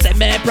have to say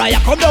me prayer.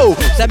 Come now,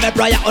 say me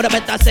prayer, or the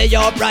better say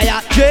your prayer.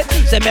 Yeah,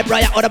 say me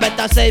prayer, or the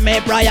better say me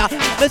prayer.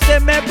 Me say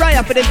me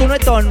prayer for the tune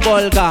with ton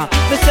vulgar.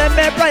 Me say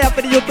me prayer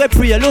for the youth with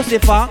pray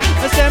Lucifer.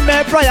 Me say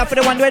me prayer for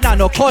the one with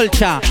no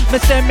culture. Me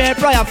say me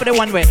prayer for the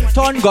one way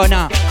turn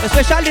gunner.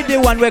 Especially the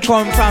one way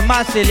come from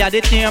Massilia.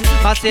 The name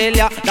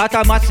Massilia, not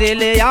a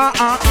Massilia.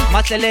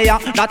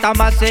 Massilia, not a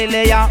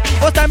Massilia.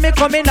 First time me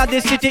come in at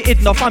the city,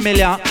 it no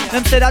familiar.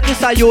 Them say that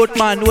this a youth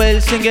man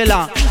well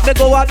singular. Me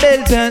go a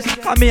Belgians,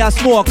 cause me a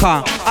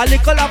smoker. A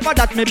little after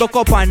that me book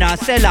up on a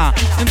cellar.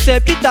 Them say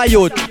Peter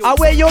youth, a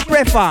way you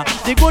prefer.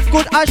 The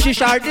good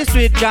hashish or the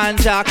sweet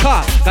ganja.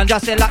 Car ganja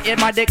seller,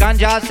 him a the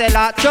ganja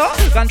seller. Cho,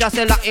 ganja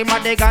seller, him a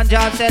the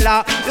ganja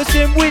seller. You see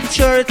him with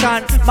shirt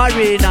and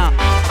marina.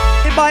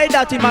 He buy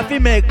that him a fi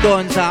make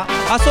donza.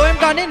 I saw him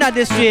gone in at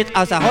the street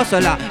as a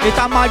hustler. It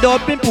a mad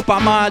up him,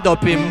 poopa mad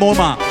up him,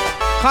 mama.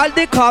 Call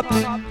the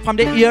cops from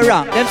the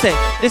era. Them say,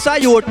 this a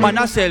youth man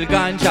a sell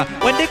ganja.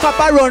 When the cop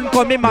a run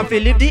come him a fi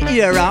leave the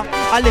era.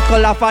 A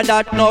little after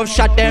that now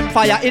shot them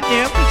fire in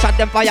him. Shot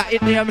them fire in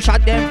him,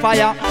 shot them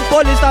fire.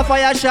 Police a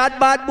fire shot,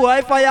 bad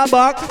boy fire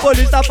back.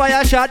 Police a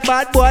fire shot,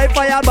 bad boy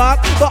fire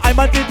back. But I'm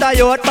a Peter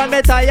youth man,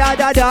 me tired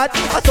of that.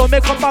 I saw me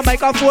come for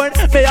microphone,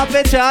 me have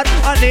a chat.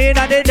 And in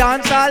a the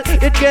dance hall,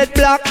 it get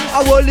black.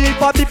 A whole heap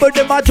of people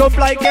them a jump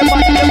like them.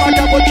 And them a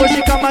jump out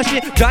pushy come and she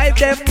drive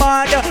them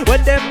mad.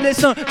 When them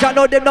listen, ya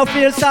know them no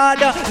feel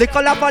sad.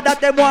 Little after that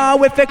them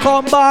want we fi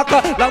come back.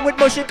 Long with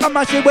bushy come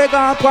and she we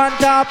gone on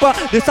top.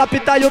 This a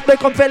Peter youth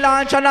come for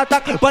launch and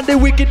attack. When the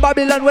wicked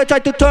Babylon we try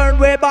to turn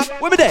way back.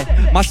 Where me there?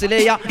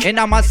 Massilia, in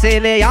a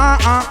Massilia,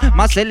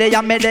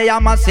 Massilia, Medea,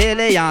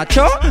 Massilia,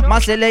 Cho,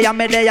 Massilia,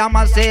 Medea,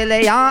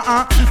 Massilia,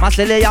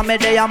 Massilia,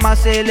 Medea,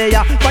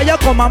 Massilia. Fire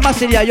come a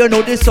Massilia, you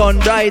know the sun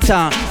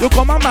brighter. You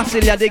come a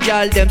Massilia, the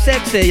girl them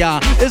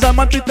sexier. Is a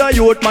man with a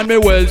youth man, me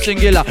well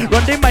singular.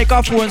 Run the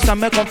microphone, so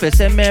me confess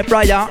me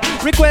prayer.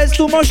 Request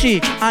to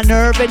Moshi, and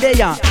Nerve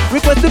there.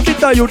 Request to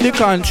Peter, you the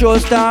control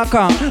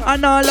stalker.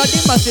 And all of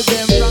the massive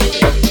them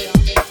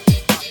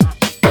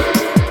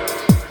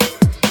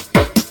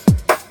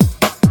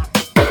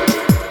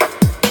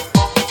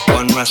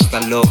One Rasta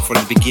love from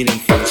the beginning,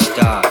 from the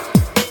start.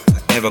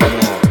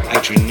 Evermore, I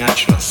drink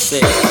natural.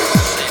 Say,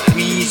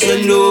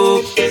 reason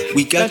up,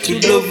 we got to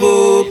love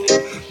up.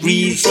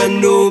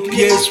 Reason up,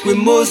 yes, we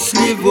must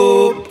live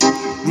up.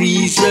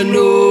 Reason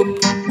up,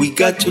 we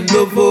got to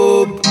love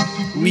up.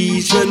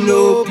 Reason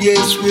up,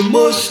 yes, we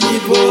must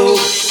live up.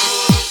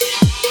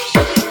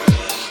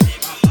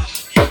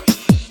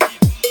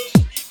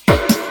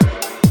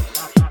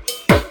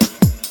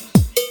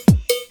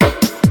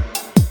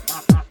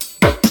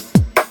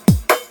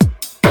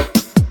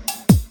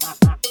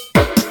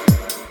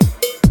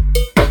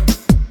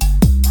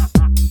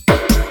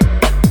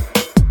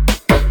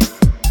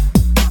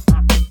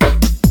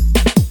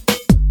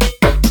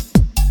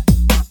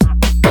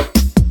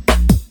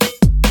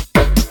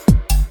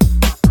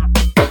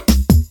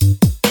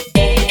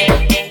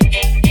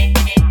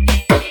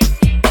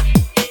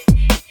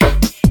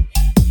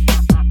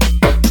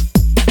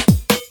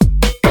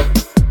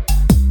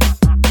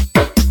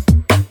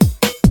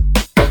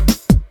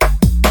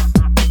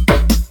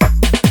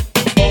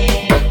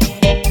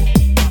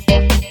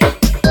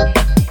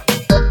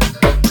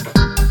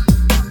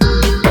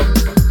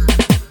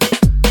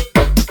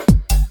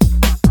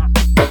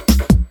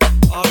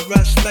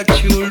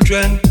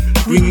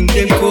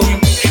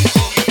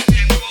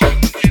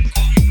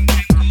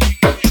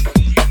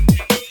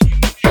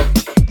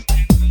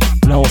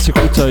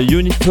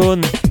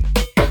 Unitone.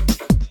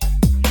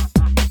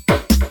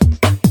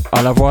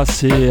 À la voix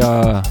c'est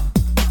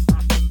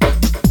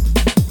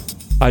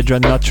Hydrant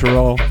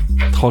Natural.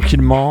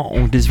 Tranquillement,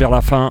 on glisse vers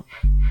la fin.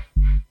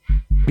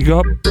 Big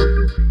up.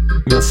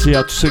 Merci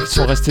à tous ceux qui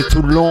sont restés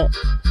tout le long.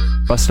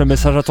 Passe le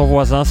message à ton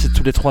voisin, c'est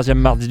tous les 3e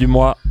mardis du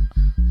mois.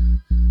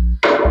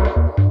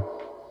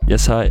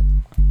 Yes, I.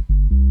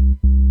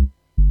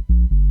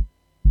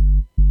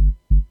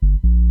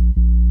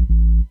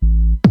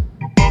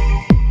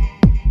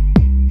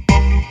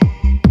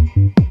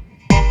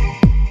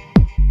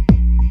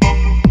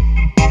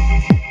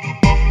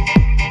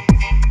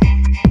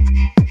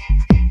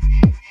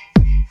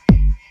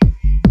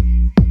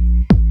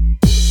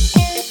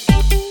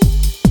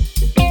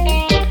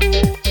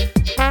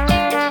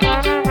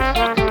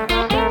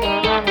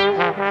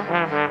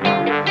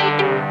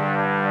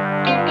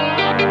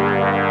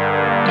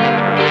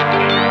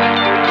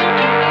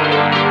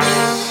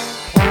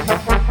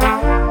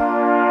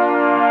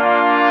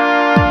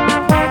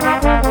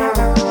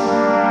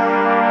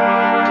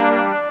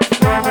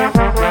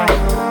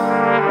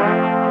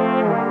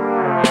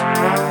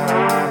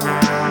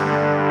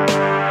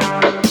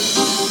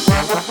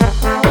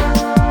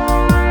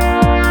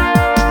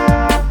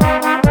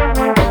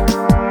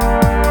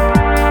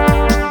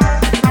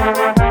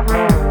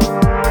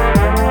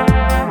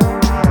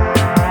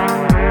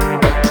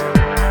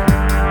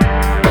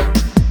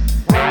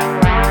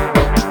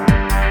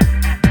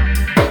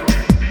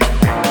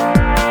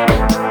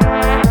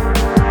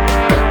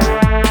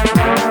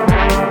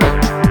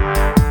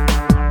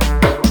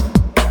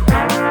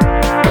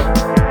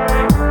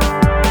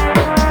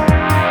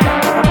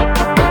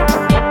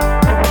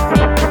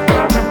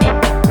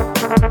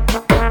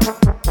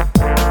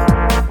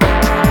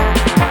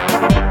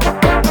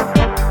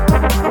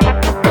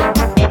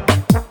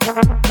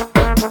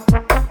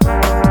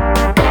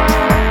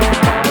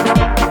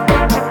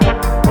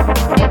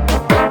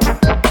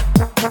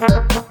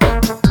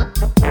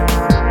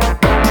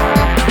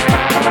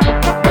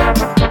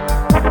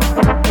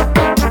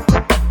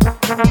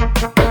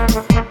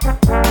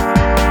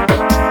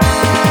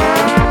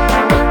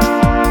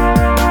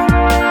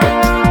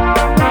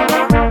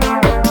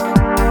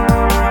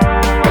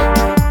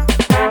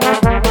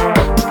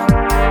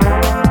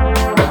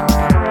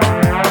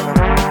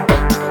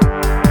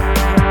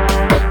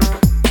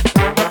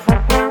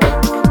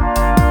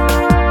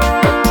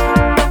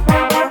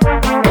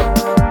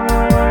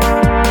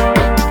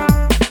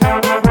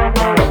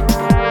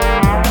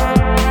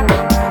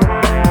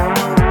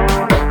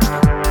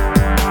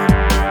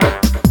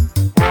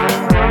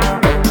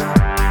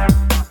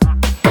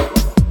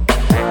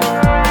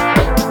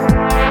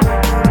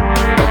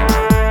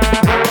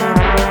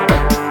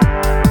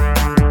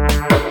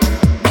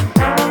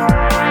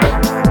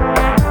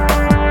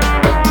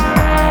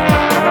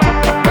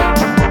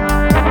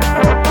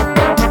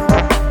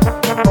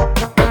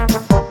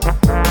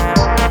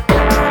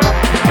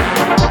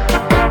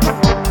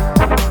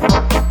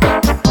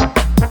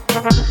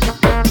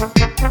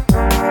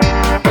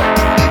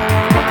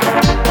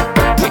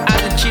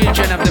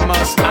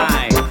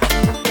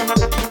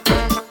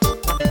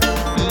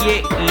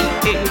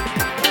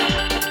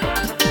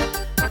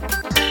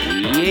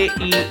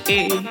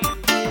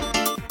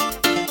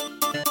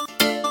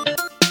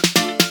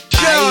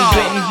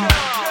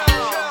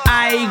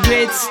 I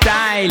great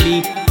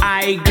styly,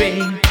 I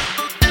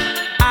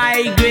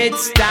great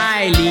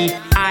styly,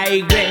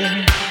 I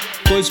great.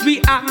 'Cause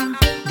we are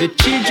the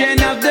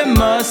children of the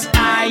Most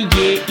High,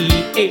 yeah.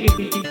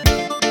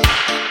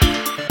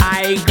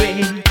 I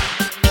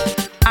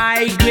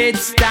great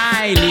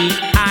styly,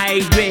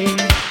 I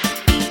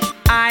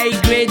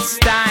great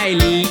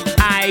styly,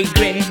 I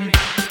great.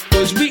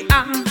 'Cause we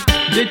are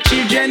the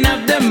children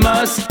of the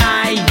Most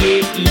High,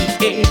 yeah.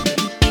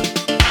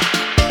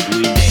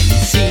 We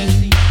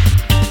dancing,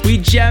 we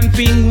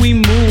jumping, we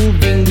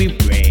moving, we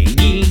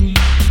praying.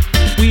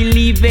 We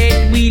live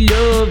it, we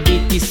love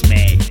it, it's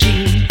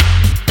magic.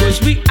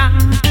 'Cause we are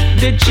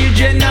the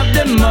children of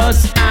the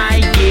Most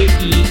High, yeah.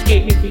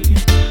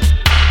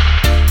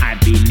 I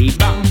believe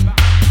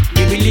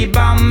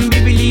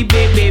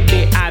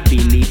baby, I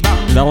believe.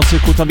 Là on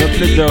s'écoute un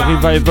medley de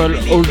Revival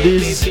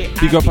Oldies,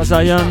 Big Up à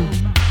Zion.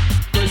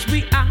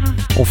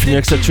 On finit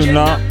avec cette tune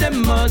là.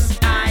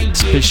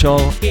 Special,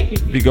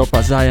 Big Up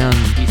à Zion,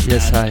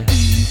 yes I.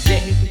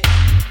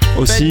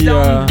 Aussi,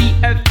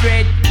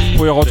 vous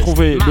pouvez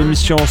retrouver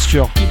l'émission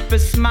sur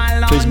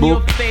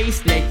Facebook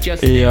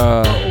et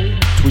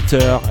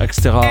Twitter,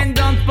 etc.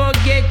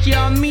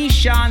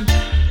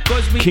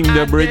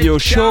 Kingdom Radio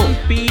Show,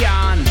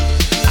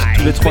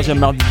 tous les 3e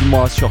mardis du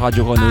mois sur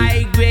Radio Grenouille.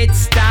 I great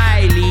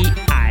styly,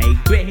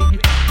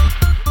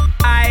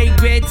 I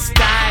great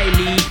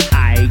styly,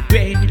 I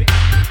great.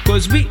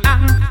 'Cause we are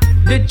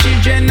the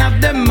children of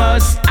the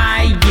Most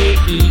High,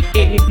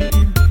 yeah.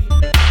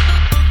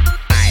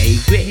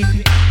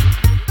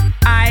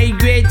 I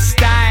great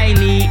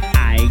styly,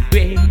 I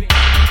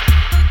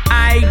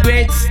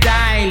great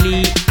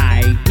styly,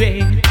 I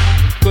great.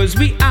 'Cause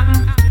we are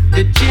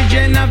the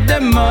children of the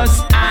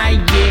Most High,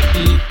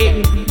 yeah.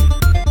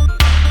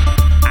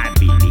 I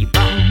believe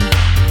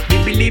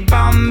bibbly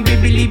bum,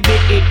 bibbly be,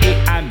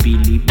 I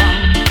believe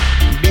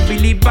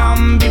bibbly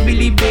bum,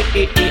 bibbly be,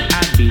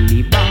 I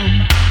believe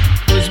bum.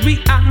 'Cause we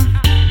are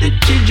the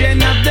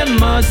children of the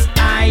Most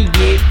High,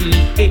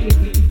 yeah.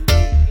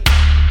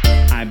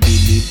 I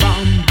believe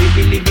bum,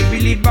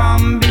 bibbly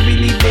bum,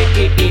 bibbly be,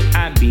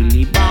 I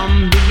believe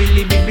bum,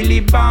 bibbly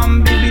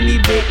bum, bibbly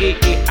be,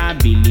 I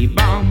believe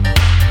bum.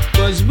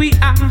 'Cause we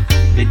are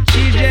the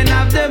children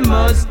of the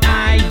Most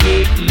High,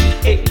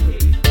 yeah.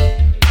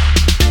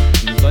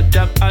 Got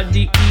up at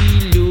the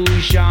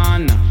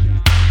illusion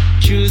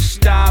to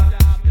stop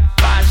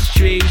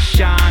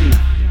frustration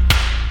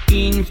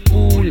in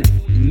full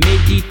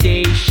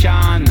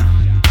meditation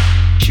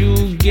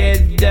to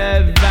get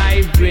the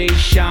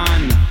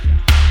vibration.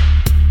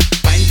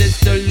 Find the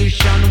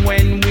solution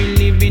when we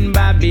live in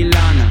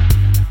Babylon.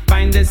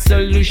 Find the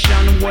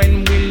solution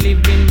when we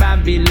live in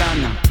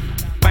Babylon.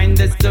 Find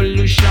the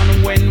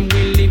solution when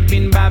we live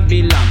in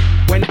Babylon.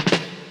 When